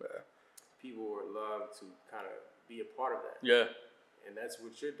do, people would love to kind of be a part of that. Yeah. And that's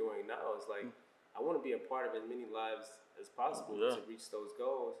what you're doing now. It's like, I want to be a part of as many lives as possible to reach those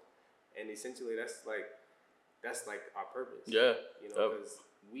goals. And essentially, that's like our purpose. Yeah. You know, because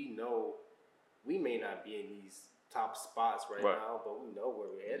we know we may not be in these top spots right now, but we know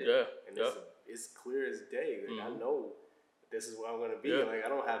where we're headed. Yeah. And it's clear as day. Like, I know this is where I'm going to be. Yeah. Like, I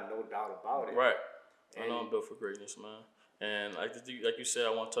don't have no doubt about it. Right. And I know I'm built for greatness, man. And like you said,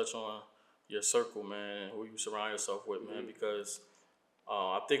 I want to touch on your circle, man, and who you surround yourself with, man, because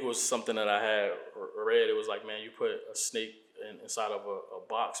I think it was something that I had read. It was like, man, you put a snake inside of a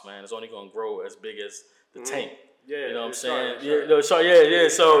box, man, it's only going to grow as big as the tank. Yeah, you know what I'm saying?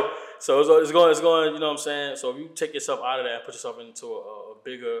 So it's going, you know what I'm saying? So if you take yourself out of that and put yourself into a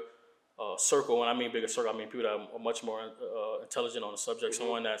bigger circle, when I mean bigger circle, I mean people that are much more intelligent on the subject,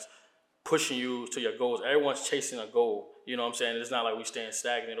 someone that's pushing you to your goals. Everyone's chasing a goal, you know what I'm saying? It's not like we staying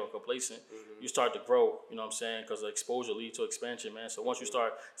stagnant or complacent. You start to grow, you know what I'm saying? Because the exposure leads to expansion, man. So once you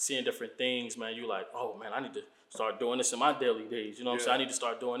start seeing different things, man, you like, oh, man, I need to start doing this in my daily days. You know what I'm saying? I need to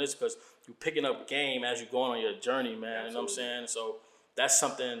start doing this because you're picking up game as you're going on your journey, man. Absolutely. You know what I'm saying? So that's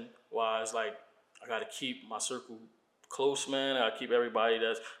something why it's like I got to keep my circle close, man. I keep everybody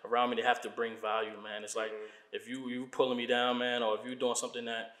that's around me. They have to bring value, man. It's like if you pulling me down, man, or if you doing something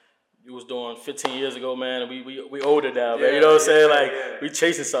that you was doing 15 years ago, man, we older now, man. You know what I'm saying? Like we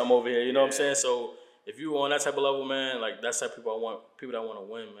chasing something over here. You know what I'm saying? So if you on that type of level, man, like that's the type of people I want. People that want to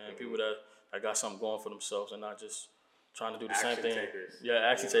win, man. People that got something going for themselves and not just trying to do the same thing. Takers.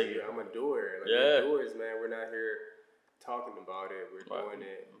 Yeah, action takers. I'm a doer. Like, we're doers, man. We're not here talking about it. We're doing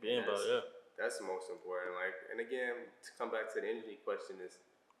it. Being about it, That's the most important. Like, and again, to come back to the energy question is,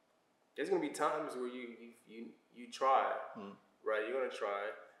 there's gonna be times where you try, right? You're gonna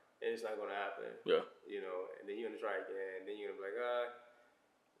try, and it's not gonna happen. Yeah. You know, and then you're gonna try again, and then you're gonna be like,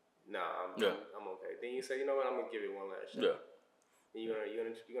 I'm okay. Then you say, you know what, I'm gonna give it one last shot. Yeah. And you're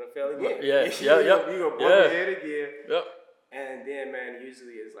gonna fail again. Yeah. You're gonna bump your head again. Yep. And then, man,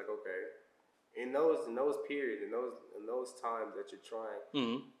 usually it's like, okay, in those periods, in those times that you're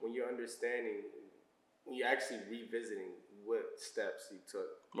trying, when you're understanding, when you're actually revisiting what steps you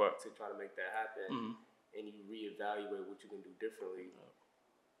took to try to make that happen, and you reevaluate what you can do differently,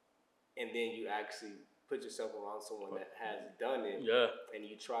 and then you actually put yourself around someone that has done it, and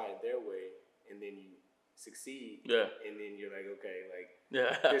you try it their way, and then you succeed, and then you're like, okay, like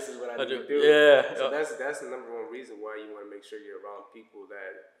this is what I need to do. So that's the number one reason why you want to make sure you're around people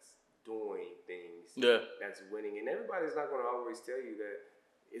that's doing things, that's winning. And everybody's not going to always tell you that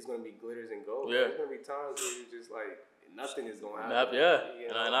it's going to be glitters and gold. There's going to be times where you're just like, nothing is going to happen. You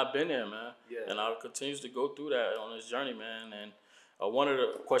know? And I've been there, man. And I'll continue to go through that on this journey, man. And one of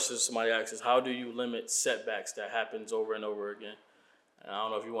the questions somebody asks is, how do you limit setbacks that happens over and over again? And I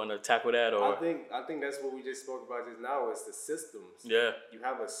don't know if you want to tackle that or... I think that's what we just spoke about just now, is the systems. Yeah. You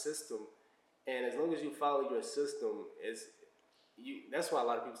have a system, and as long as you follow your system, that's why a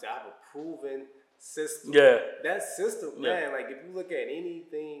lot of people say, I have a proven system. Yeah. That system, man, like if you look at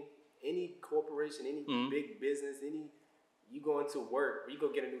anything, any corporation, any big business, you go into work, you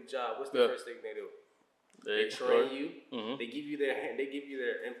go get a new job, what's the first thing they do? They train you. They give you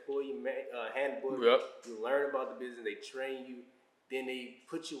their employee handbook. You learn about the business. They train you. Then they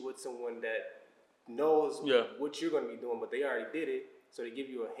put you with someone that knows what you're going to be doing, but they already did it. So they give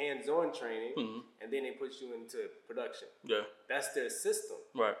you a hands-on training, and then they put you into production. Yeah, that's their system.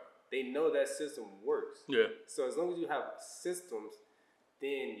 Right. They know that system works. Yeah. So as long as you have systems,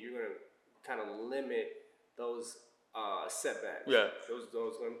 then you're going to kind of limit those setbacks. Yeah. Those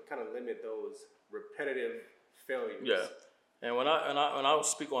going to kind of limit those repetitive failures. Yeah. And when I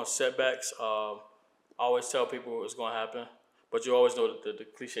speak on setbacks, I always tell people it's going to happen. But you always know the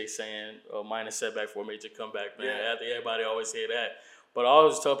cliche saying, minor setback for a major comeback, man. I think everybody always hear that. But I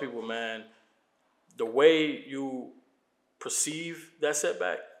always tell people, man, the way you perceive that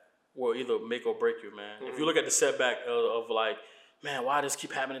setback will either make or break you, man. If you look at the setback of like, man, why does this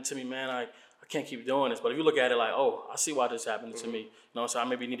keep happening to me, man? I can't keep doing this. But if you look at it like, oh, I see why this happened to me. You know what I'm saying? I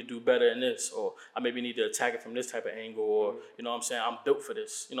maybe need to do better in this, or I maybe need to attack it from this type of angle, or, you know what I'm saying? I'm built for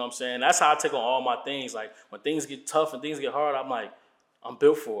this. You know what I'm saying? That's how I take on all my things. Like, when things get tough and things get hard, I'm like, I'm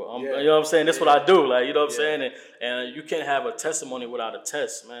built for it. You know what I'm saying? That's what I do. Like, you know what I'm saying? And you can't have a testimony without a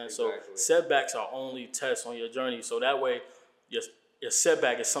test, man. Exactly. So setbacks are only tests on your journey. So that way, your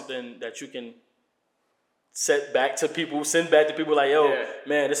setback is something that you can send back to people like, yo,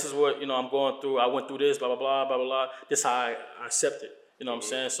 man, this is what, I'm going through. I went through this, blah, blah, blah, blah, blah, blah. This is how I accept it. You know what I'm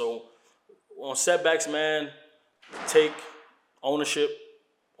saying? So on setbacks, man, take ownership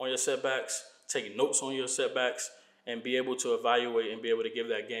on your setbacks, take notes on your setbacks, and be able to evaluate and be able to give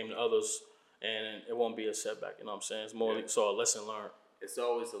that game to others, and it won't be a setback. You know what I'm saying? It's more so a lesson learned. It's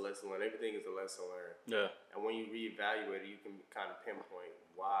always a lesson learned. Everything is a lesson learned. Yeah. And when you reevaluate it, you can kind of pinpoint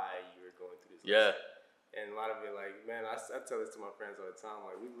why you're going through this lesson. And a lot of it, like, man, I tell this to my friends all the time,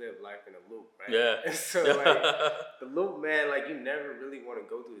 like, we live life in a loop, right? Yeah. So, like, the loop, man, like, you never really want to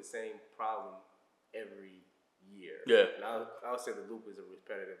go through the same problem every year. Yeah. And I'll say the loop is a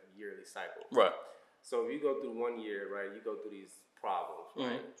repetitive yearly cycle. Right. So, if you go through 1 year, right, you go through these problems,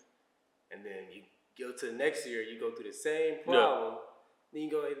 right? And then you go to the next year, you go through the same problem. Then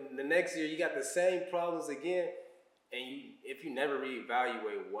you go in the next year, you got the same problems again. And if you never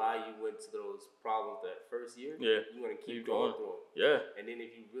reevaluate why you went to those problems that first year, you're going to keep going through them. Yeah. And then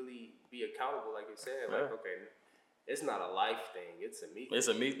if you really be accountable, like you said, like, okay, it's not a life thing, it's a me thing. It's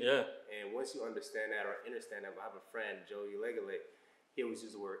a me, And once you understand that or understand that, I have a friend, Joey Legale, he always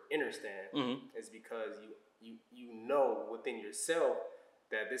uses the word understand. It's because you know within yourself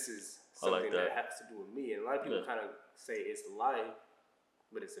that this is something that has to do with me. And a lot of people kind of say it's life,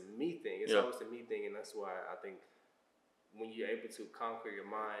 but it's a me thing. It's always a me thing, and that's why I think when you're able to conquer your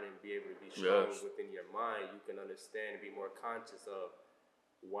mind and be able to be strong within your mind, you can understand and be more conscious of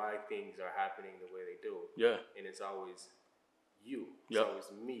why things are happening the way they do. Yeah. And it's always you. It's Yep.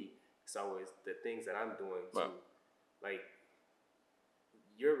 always me. It's always the things that I'm doing to, Right. like,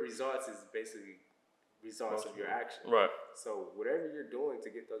 your results is basically results of your action. Right. So whatever you're doing to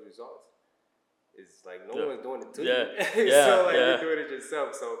get those results is like no Yeah. one's doing it to Yeah. you. Yeah. So like Yeah. you're doing it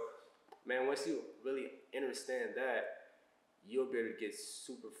yourself. So man, once you really understand that, you'll be able to get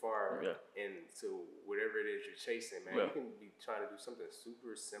super far Yeah. into whatever it is you're chasing, man. Yeah. You can be trying to do something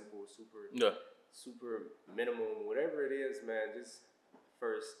super simple, Yeah. super minimum, whatever it is, man. Just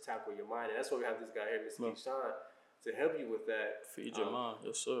first tackle your mind, and that's why we have this guy here, Mr. Keyshawn, to help you with that. Feed your mind,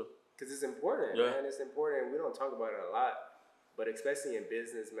 yes sir. Because it's important, Yeah. man. It's important. We don't talk about it a lot, but especially in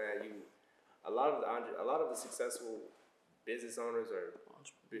business, man, a lot of the successful business owners or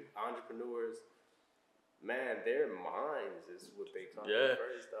entrepreneurs, man, their minds is what they talk about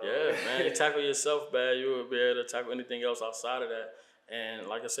first, dog. Yeah, man. You tackle yourself bad, you will be able to tackle anything else outside of that. And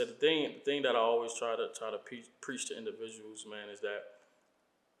like I said, the thing that I always try to preach to individuals, man, is that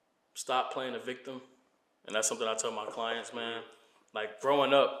stop playing the victim. And that's something I tell my clients, man. Like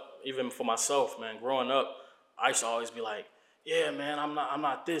growing up, even for myself, man, growing up, I used to always be like, yeah, man, I'm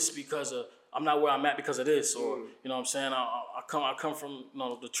not this because of, I'm not where I'm at because of this, or you know what I'm saying. I come from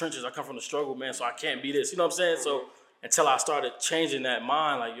the trenches. I come from the struggle, man. So I can't be this. You know what I'm saying. So until I started changing that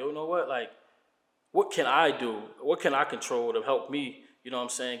mind, like you know what, like what can I do? What can I control to help me? You know what I'm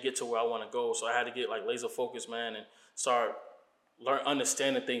saying, get to where I want to go. So I had to get like laser focused, man, and start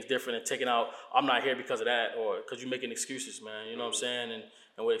understanding things different and taking out. I'm not here because of that, or because you're making excuses, man. You know what I'm saying,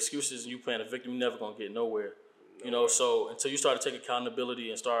 and with excuses and you playing a victim, you're never gonna get nowhere. You know, so until you start to take accountability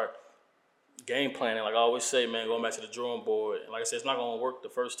and start game planning, like I always say, man, going back to the drawing board. And like I said, it's not gonna work the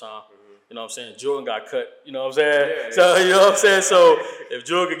first time. You know what I'm saying? Jordan got cut. You know what I'm saying? Yeah, so you know what I'm saying? So if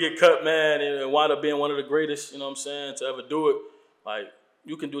Jordan could get cut, man, and wind up being one of the greatest, you know what I'm saying, to ever do it, like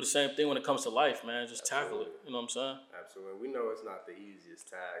you can do the same thing when it comes to life, man. Just tackle it. You know what I'm saying? Absolutely. We know it's not the easiest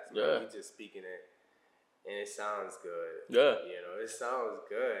task. Yeah. We just speaking it, and it sounds good. Yeah. You know, it sounds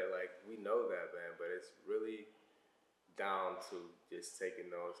good. Like we know that, man. But it's really down to just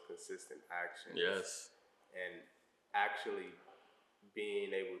taking those consistent actions. Yes. And actually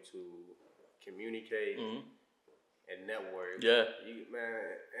being able to communicate and network. Yeah. Man,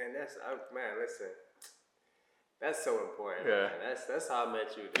 and listen. That's so important. Yeah. Man. That's how I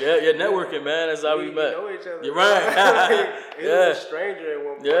met you. Yeah, networking, man. That's how we met. know each other. You're right. He was a stranger at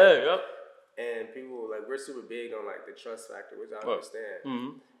one point. Yeah, yep. And people, like, we're super big on, like, the trust factor, which I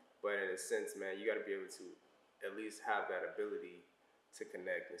understand. But in a sense, man, you got to be able to at least have that ability to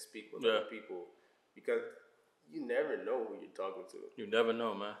connect and speak with other people, because you never know who you're talking to. You never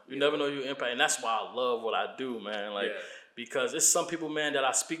know, man. You never know your impact. And that's why I love what I do, man. Like, because it's some people, man, that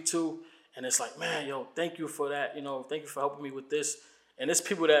I speak to, and it's like, man, yo, thank you for that. You know, thank you for helping me with this. And it's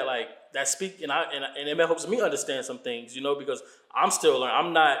people that like that speak, and it helps me understand some things, you know, because I'm still learning.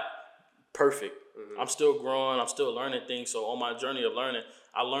 I'm not perfect. I'm still growing. I'm still learning things. So on my journey of learning,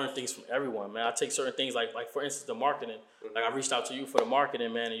 I learn things from everyone, man. I take certain things like for instance, the marketing. Like I reached out to you for the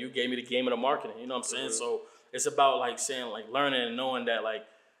marketing, man, and you gave me the game of the marketing. You know what I'm saying? So it's about like saying like learning and knowing that like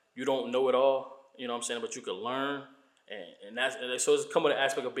you don't know it all. You know what I'm saying? But you can learn. And so it's come with the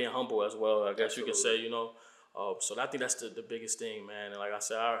aspect of being humble as well, I guess you could say, you know. So I think that's the biggest thing, man. And like I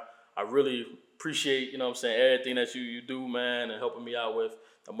said, I really appreciate, you know what I'm saying, everything that you do, man, and helping me out with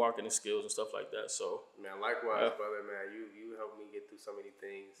the marketing skills and stuff like that. So man, likewise, brother, man, you helped me get through so many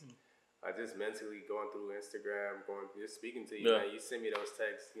things. Just mentally going through Instagram, just speaking to you, man. You send me those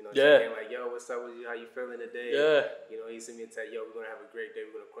texts, you know, saying like, yo, what's up with you? How you feeling today? Yeah. You know, you send me a text, yo, we're gonna have a great day.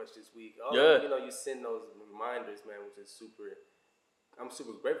 We're gonna crush this week. You know, you send those reminders, man, which is I'm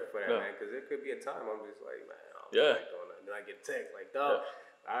super grateful for that, man, because there could be a time I'm just like, man, and then I get a text like, dog,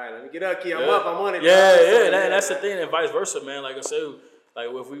 all right, let me get up, kid. I'm up. I'm on it. That's the thing, and vice versa, man. Like I said, like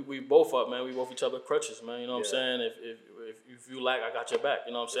if we both up, man, we both each other crutches, man. You know what I'm saying? If you lack, I got your back.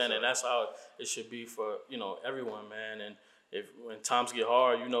 You know what I'm saying? And that's how it should be for, you know, everyone, man. And when times get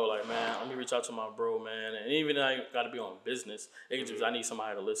hard, you know, like, man, let me reach out to my bro, man. And even I got to be on business. It can just I need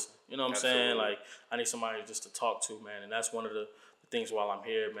somebody to listen. You know what I'm saying? Like I need somebody just to talk to, man. And that's one of the things while I'm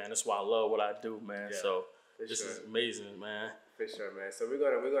here, man. That's why I love what I do, man. So this is amazing, man. For sure, man. So we're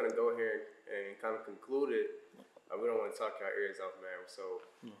gonna go here and kind of conclude it. We don't want to talk our ears off, man. So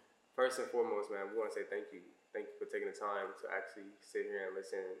first and foremost, man, we want to say thank you. Thank you for taking the time to actually sit here and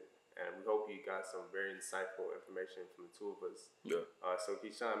listen. And we hope you got some very insightful information from the two of us. Yeah. So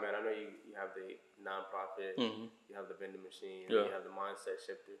Keyshawn, man, I know you have the nonprofit, you have the vending machine, you have the mindset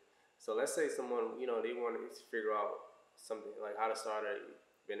shifter. So let's say someone, you know, they want to figure out something like how to start a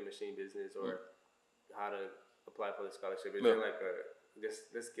vending machine business or how to apply for the scholarship. Is there like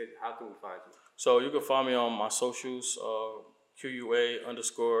How can we find you? So you can find me on my socials,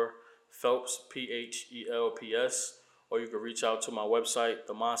 QUA_Phelps, PHELPS, or you can reach out to my website,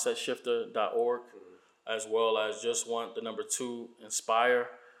 themindsetshifter.org, as well as just want the number 2 inspire.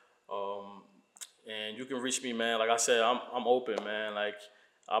 And you can reach me, man. Like I said, I'm open, man. Like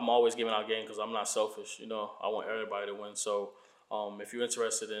I'm always giving out game because I'm not selfish. You know, I want everybody to win. So if you're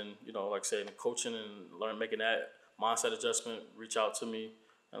interested in, you know, like I said, in coaching and making that mindset adjustment, reach out to me.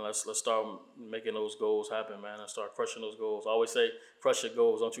 And let's start making those goals happen, man, and start crushing those goals. I always say, crush your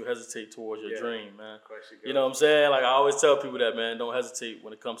goals. Don't you hesitate towards your dream, man. Crush your goals. You know what I'm saying? Like I always tell people that, man, don't hesitate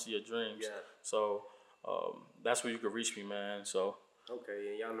when it comes to your dreams. Yeah. So that's where you can reach me, man. So. Okay,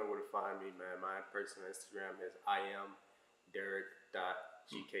 and y'all know where to find me, man. My personal Instagram is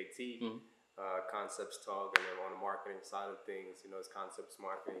iamderek.gkt. Concepts Talk, and then on the marketing side of things, you know, it's Concepts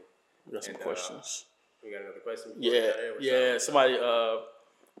Marketing. We got some questions. We got another question? Yeah. Somebody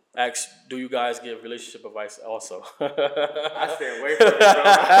asked, do you guys give relationship advice also? I stay away from it, bro.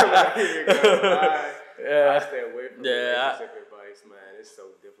 I stay away from relationship advice, man. It's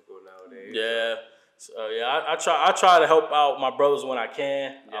so difficult nowadays. Yeah. I try to help out my brothers when I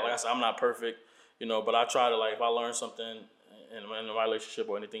can. Like I said, I'm not perfect, you know, but I try to, like, if I learn something in a relationship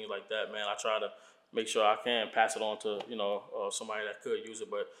or anything like that, man, I try to make sure I can pass it on to, you know, somebody that could use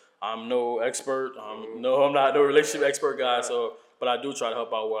it. But I'm no expert. I'm not no relationship expert guy. So, but I do try to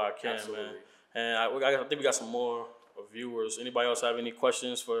help out where I can, man. And I think we got some more viewers. Anybody else have any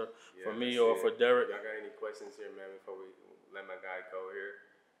questions for me or for Derek? Y'all got any questions here, man? Before we let my guy go here.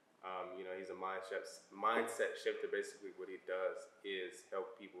 You know, he's a mindset shifter. Basically, what he does is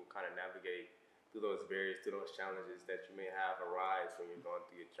help people kind of navigate through those challenges that you may have arise when you're going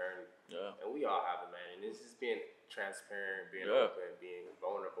through your journey. Yeah. And we all have it, man. And it's just being transparent, being open, being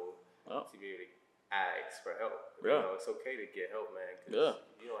vulnerable to be able to ask for help. You know, it's okay to get help, man. Because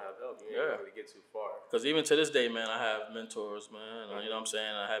if you don't have help, you ain't really get too far. Because even to this day, man, I have mentors, man. You know what I'm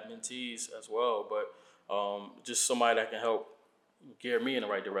saying? I have mentees as well. But just somebody that can help gear me in the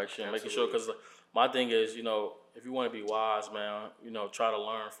right direction, making sure, because my thing is, you know, if you want to be wise, man, you know, try to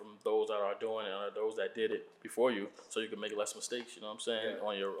learn from those that are doing it or those that did it before you, so you can make less mistakes. You know what I'm saying,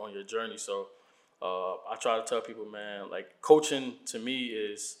 on your journey. So I try to tell people, man, like coaching to me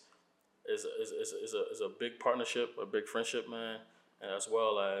is a big partnership, a big friendship, man, and as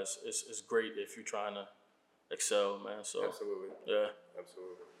well as it's great if you're trying to excel, man. So absolutely. You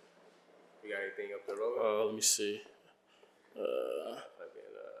got anything up the road? Let me see.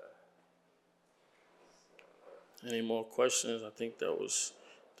 Any more questions? I think that was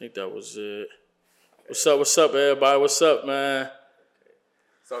it. What's up, everybody? What's up, man?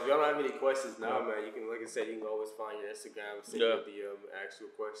 So if y'all don't have any questions now, man, you can, like I said, you can always find your Instagram, send you a DM, ask you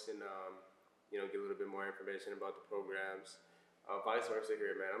a question, you know, get a little bit more information about the programs. Vice versa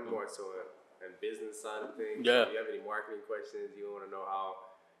here, man. I'm more so in business side of things. Yeah. If you have any marketing questions, you want to know how,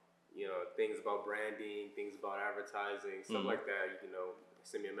 you know, things about branding, things about advertising, stuff like that, you can,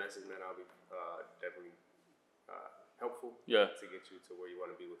 send me a message, man. I'll be definitely helpful to get you to where you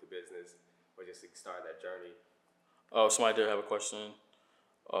want to be with the business or just to start that journey. Oh, somebody did have a question.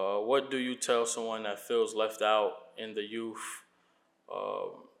 What do you tell someone that feels left out in the youth?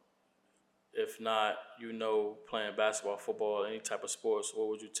 If not, you know, playing basketball, football, any type of sports, what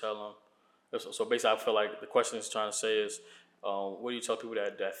would you tell them? So basically, I feel like the question is trying to say is, what do you tell people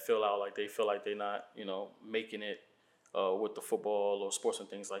that feel out like they feel like they're not, you know, making it with the football or sports and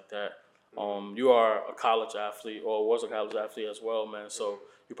things like that? You are a college athlete or was a college athlete as well, man. So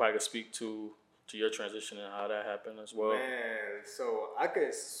you probably could speak to your transition and how that happened as well. Man, so I can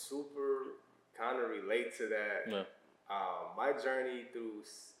super kind of relate to that. Yeah. My journey through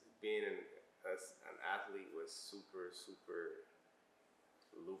being an athlete was super, super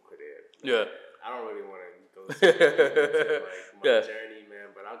lucrative. Yeah. I don't really want to go into like my journey,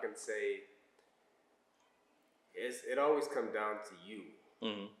 man, but I can say it always comes down to you.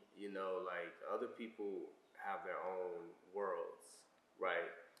 Mm-hmm. You know, like other people have their own worlds, right?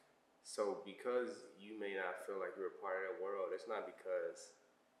 So because you may not feel like you're a part of that world, it's not because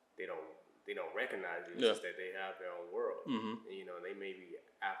they don't recognize you. It's just that they have their own world. Mm-hmm. And, you know, they may be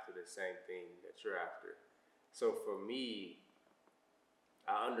after the same thing that you're after. So for me,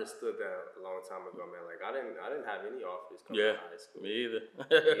 I understood that a long time ago, man. Like I didn't have any offers coming out of high school. Me either.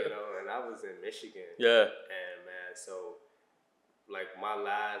 You know, and I was in Michigan. Yeah. And man, so like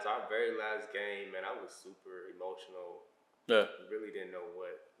our very last game, man, I was super emotional. Yeah. Really didn't know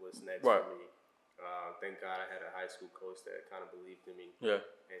what was next for me. Thank God I had a high school coach that kind of believed in me. Yeah.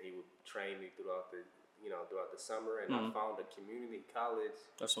 And he would train me throughout the throughout the summer, and I found a community college.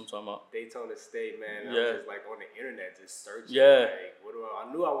 That's what I'm talking about. Daytona State, man. I was just like on the internet, just searching. Yeah. Like, I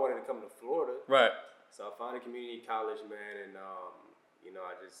knew I wanted to come to Florida. Right. So I found a community college, man, and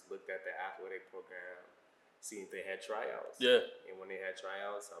I just looked at the athletic program, seeing if they had tryouts. Yeah. And when they had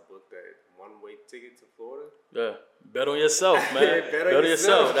tryouts, I booked a one-way ticket to Florida. Yeah. Bet on yourself, man. Bet on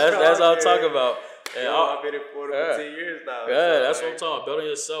yourself. That's what I'm talking about. And I've been in Florida for 10 years now. Yeah, that's what I'm talking about. Bet on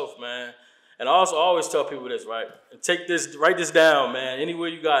yourself, man. And I always tell people this, right? And write this down, man. Anywhere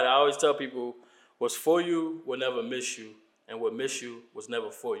you got it, I always tell people, what's for you will never miss you, and what miss you was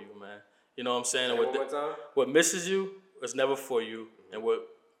never for you, man. You know what I'm saying? One more time? What misses you was never for you, and what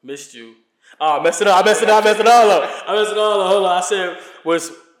missed you. I messed it all up. Hold on. I said,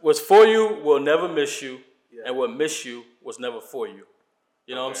 what's for you will never miss you, and what missed you was never for you.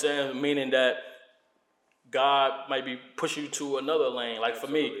 You know what I'm saying? Meaning that God might be pushing you to another lane. Like for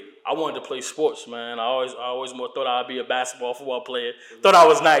me, I wanted to play sports, man. I always more thought I'd be a basketball, football player. Thought I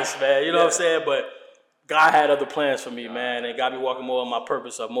was nice, man. You know what I'm saying? But God had other plans for me, man, and got me walking more on my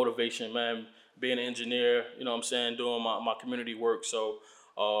purpose of motivation, man. Being an engineer, you know what I'm saying, doing my community work. So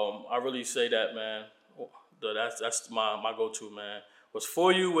I really say that, man. That's my go-to, man. What's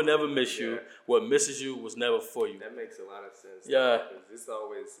for you will never miss you. What misses you was never for you. That makes a lot of sense. Yeah. Because it's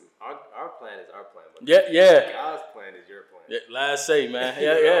always our plan is our plan. But Yeah. God's plan is your plan. Yeah, last say, man. You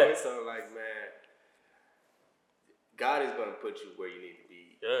know? So like, man, God is gonna put you where you need to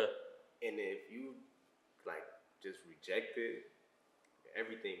be. Yeah. And if you like just reject it,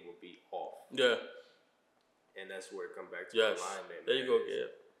 everything will be off. Yeah. And that's where it comes back to alignment. There you go.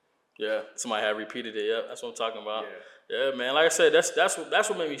 Yeah. Somebody had repeated it. Yeah, that's what I'm talking about. Yeah. Yeah, man. Like I said, that's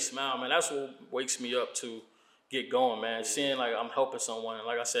what made me smile, man. That's what wakes me up to get going, man. Seeing like I'm helping someone. And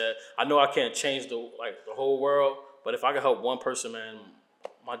like I said, I know I can't change the whole world, but if I can help one person, man,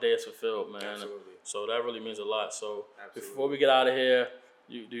 my day is fulfilled, man. Absolutely. So that really means a lot. So Absolutely. Before we get out of here,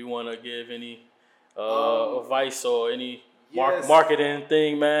 do you want to give any advice or any marketing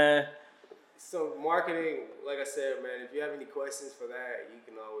thing, man? So marketing, like I said, man, if you have any questions for that, you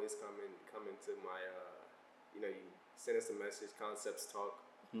can always come into my, you can send us a message, Concepts Talk.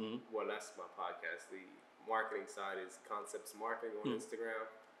 Mm-hmm. Well, that's my podcast. The marketing side is Concepts Marketing on Instagram.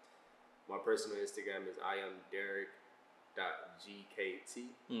 My personal Instagram is iamderek.gkt.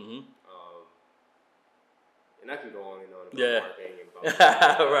 Mm-hmm. And I can go on and on about marketing and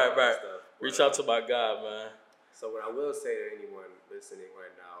right. Stuff. Reach out to my guy, man. So what I will say to anyone listening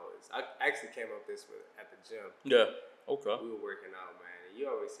right now is, I actually came up with this at the gym. Yeah. Okay. We were working out, man, and you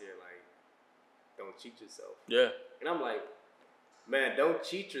always hear like, "Don't cheat yourself." Yeah. And I'm like, man, don't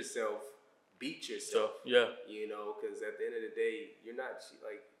cheat yourself. Beat yourself. So, yeah. Because at the end of the day, you're not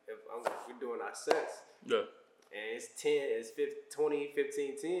like if we're doing our sets. Yeah. And it's 20,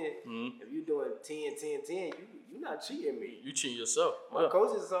 15, 10. Mm-hmm. If you're doing 10, 10, 10, you're not cheating me. You cheating yourself. My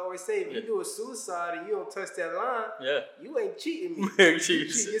coaches always say, if you do a suicide and you don't touch that line, you ain't cheating me. You cheat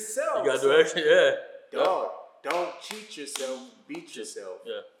yourself. You got to do extra, Dog, don't cheat yourself, beat yourself.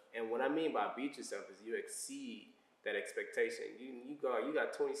 Yeah. And what I mean by beat yourself is you exceed that expectation. You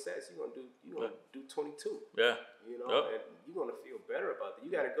got 20 sets, you're gonna do 22. Yeah. And you're gonna feel better about that.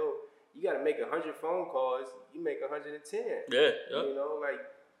 You gotta make 100 phone calls, you make 110. Yeah.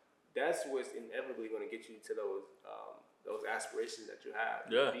 That's what's inevitably gonna get you to those aspirations that you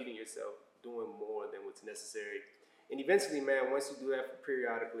have. Yeah. Beating yourself, doing more than what's necessary. And eventually, man, once you do that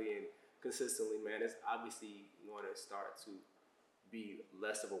periodically and consistently, man, it's obviously gonna start to be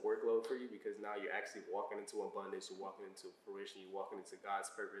less of a workload for you, because now you're actually walking into abundance, you're walking into fruition, you're walking into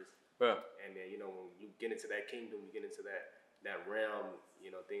God's purpose. Yeah. And then, when you get into that kingdom, you get into that realm,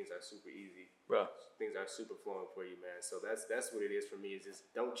 things are super easy. Right. Things are super flowing for you, man. So that's what it is for me, is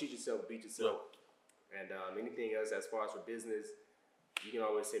just don't cheat yourself, beat yourself. Yeah. And anything else as far as for business, you can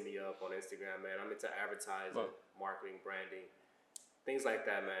always hit me up on Instagram, man. I'm into advertising, marketing, branding, things like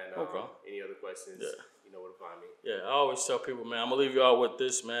that, man. Okay. Any other questions? Yeah. You know where to find me. Yeah, I always tell people, man, I'm going to leave you out with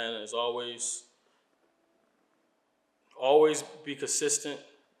this, man. It's always be consistent,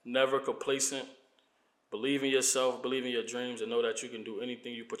 never complacent. Believe in yourself, believe in your dreams, and know that you can do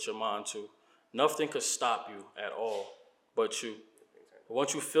anything you put your mind to. Nothing could stop you at all but you. But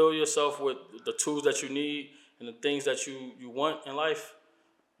once you fill yourself with the tools that you need and the things that you want in life,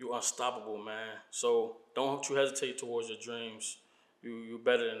 you're unstoppable, man. So don't you hesitate towards your dreams. You're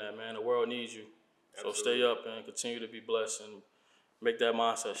better than that, man. The world needs you. So stay up and continue to be blessed and make that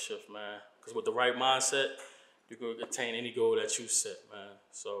mindset shift, man. Because with the right mindset, you can attain any goal that you set, man.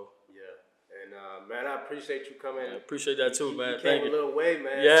 So and man, I appreciate you coming. I appreciate that too, man. Thank you. A little way,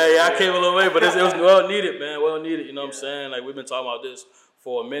 man. Yeah, I came a little way, but it was well needed, man. Well needed. You know what I'm saying? Like we've been talking about this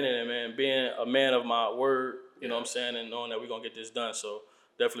for a minute, and man, being a man of my word, you know what I'm saying, and knowing that we're gonna get this done. So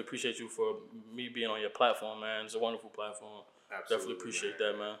definitely appreciate you for me being on your platform, man. It's a wonderful platform. Absolutely, definitely appreciate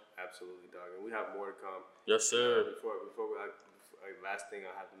that, man. Absolutely, dog. And we have more to come. Yes, sir. Before we, last thing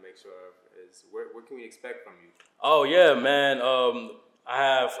I have to make sure of is where can we expect from you? Oh yeah, man. I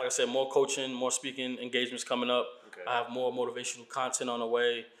have, like I said, more coaching, more speaking engagements coming up. Okay. I have more motivational content on the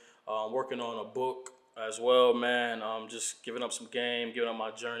way. Working on a book as well, man. Just giving up some game, giving up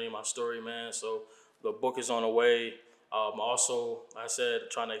my journey, my story, man. So the book is on the way. Also, like I said,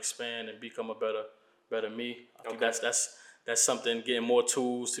 trying to expand and become a better me. I think that's something. Getting more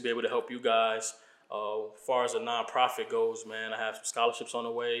tools to be able to help you guys. As far as the nonprofit goes, man, I have some scholarships on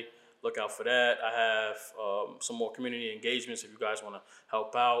the way. Look out for that. I have some more community engagements if you guys want to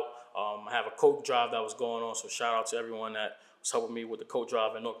help out. I have a coat drive that was going on, so shout out to everyone that was helping me with the coat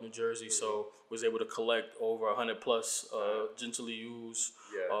drive in Newark, New Jersey. Mm-hmm. So was able to collect over 100 plus gently used,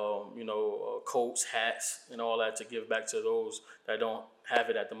 coats, hats, and all that to give back to those that don't have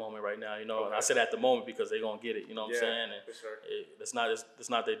it at the moment right now. I said at the moment because they're gonna get it. You know what I'm saying? And for sure. It's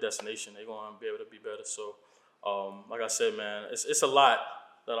not their destination. They're gonna be able to be better. So, like I said, man, it's a lot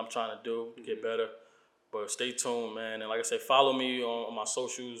that I'm trying to do to get better. But stay tuned, man. And like I said, follow me on my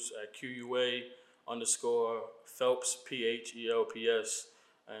socials at QUA_Phelps, PHELPS.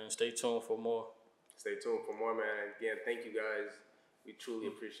 And stay tuned for more. Stay tuned for more, man. And again, thank you guys. We truly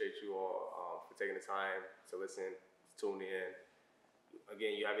appreciate you all for taking the time to listen, to tune in.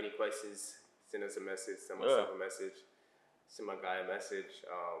 Again, you have any questions, send us a message, send myself a message, send my guy a message.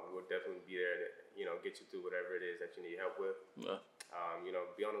 We'll definitely be there to, get you through whatever it is that you need help with. Yeah.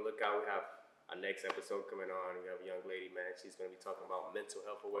 Be on the lookout. We have our next episode coming on. We have a young lady, man. She's going to be talking about mental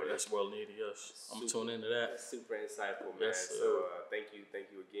health awareness. That's well needed, yes. I'm tuning into that. That's super insightful, man. Yes, so thank you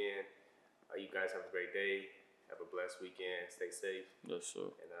again. You guys have a great day. Have a blessed weekend. Stay safe. Yes,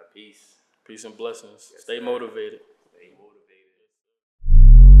 sir. And peace. Peace and blessings. Yes, Stay motivated. Stay motivated.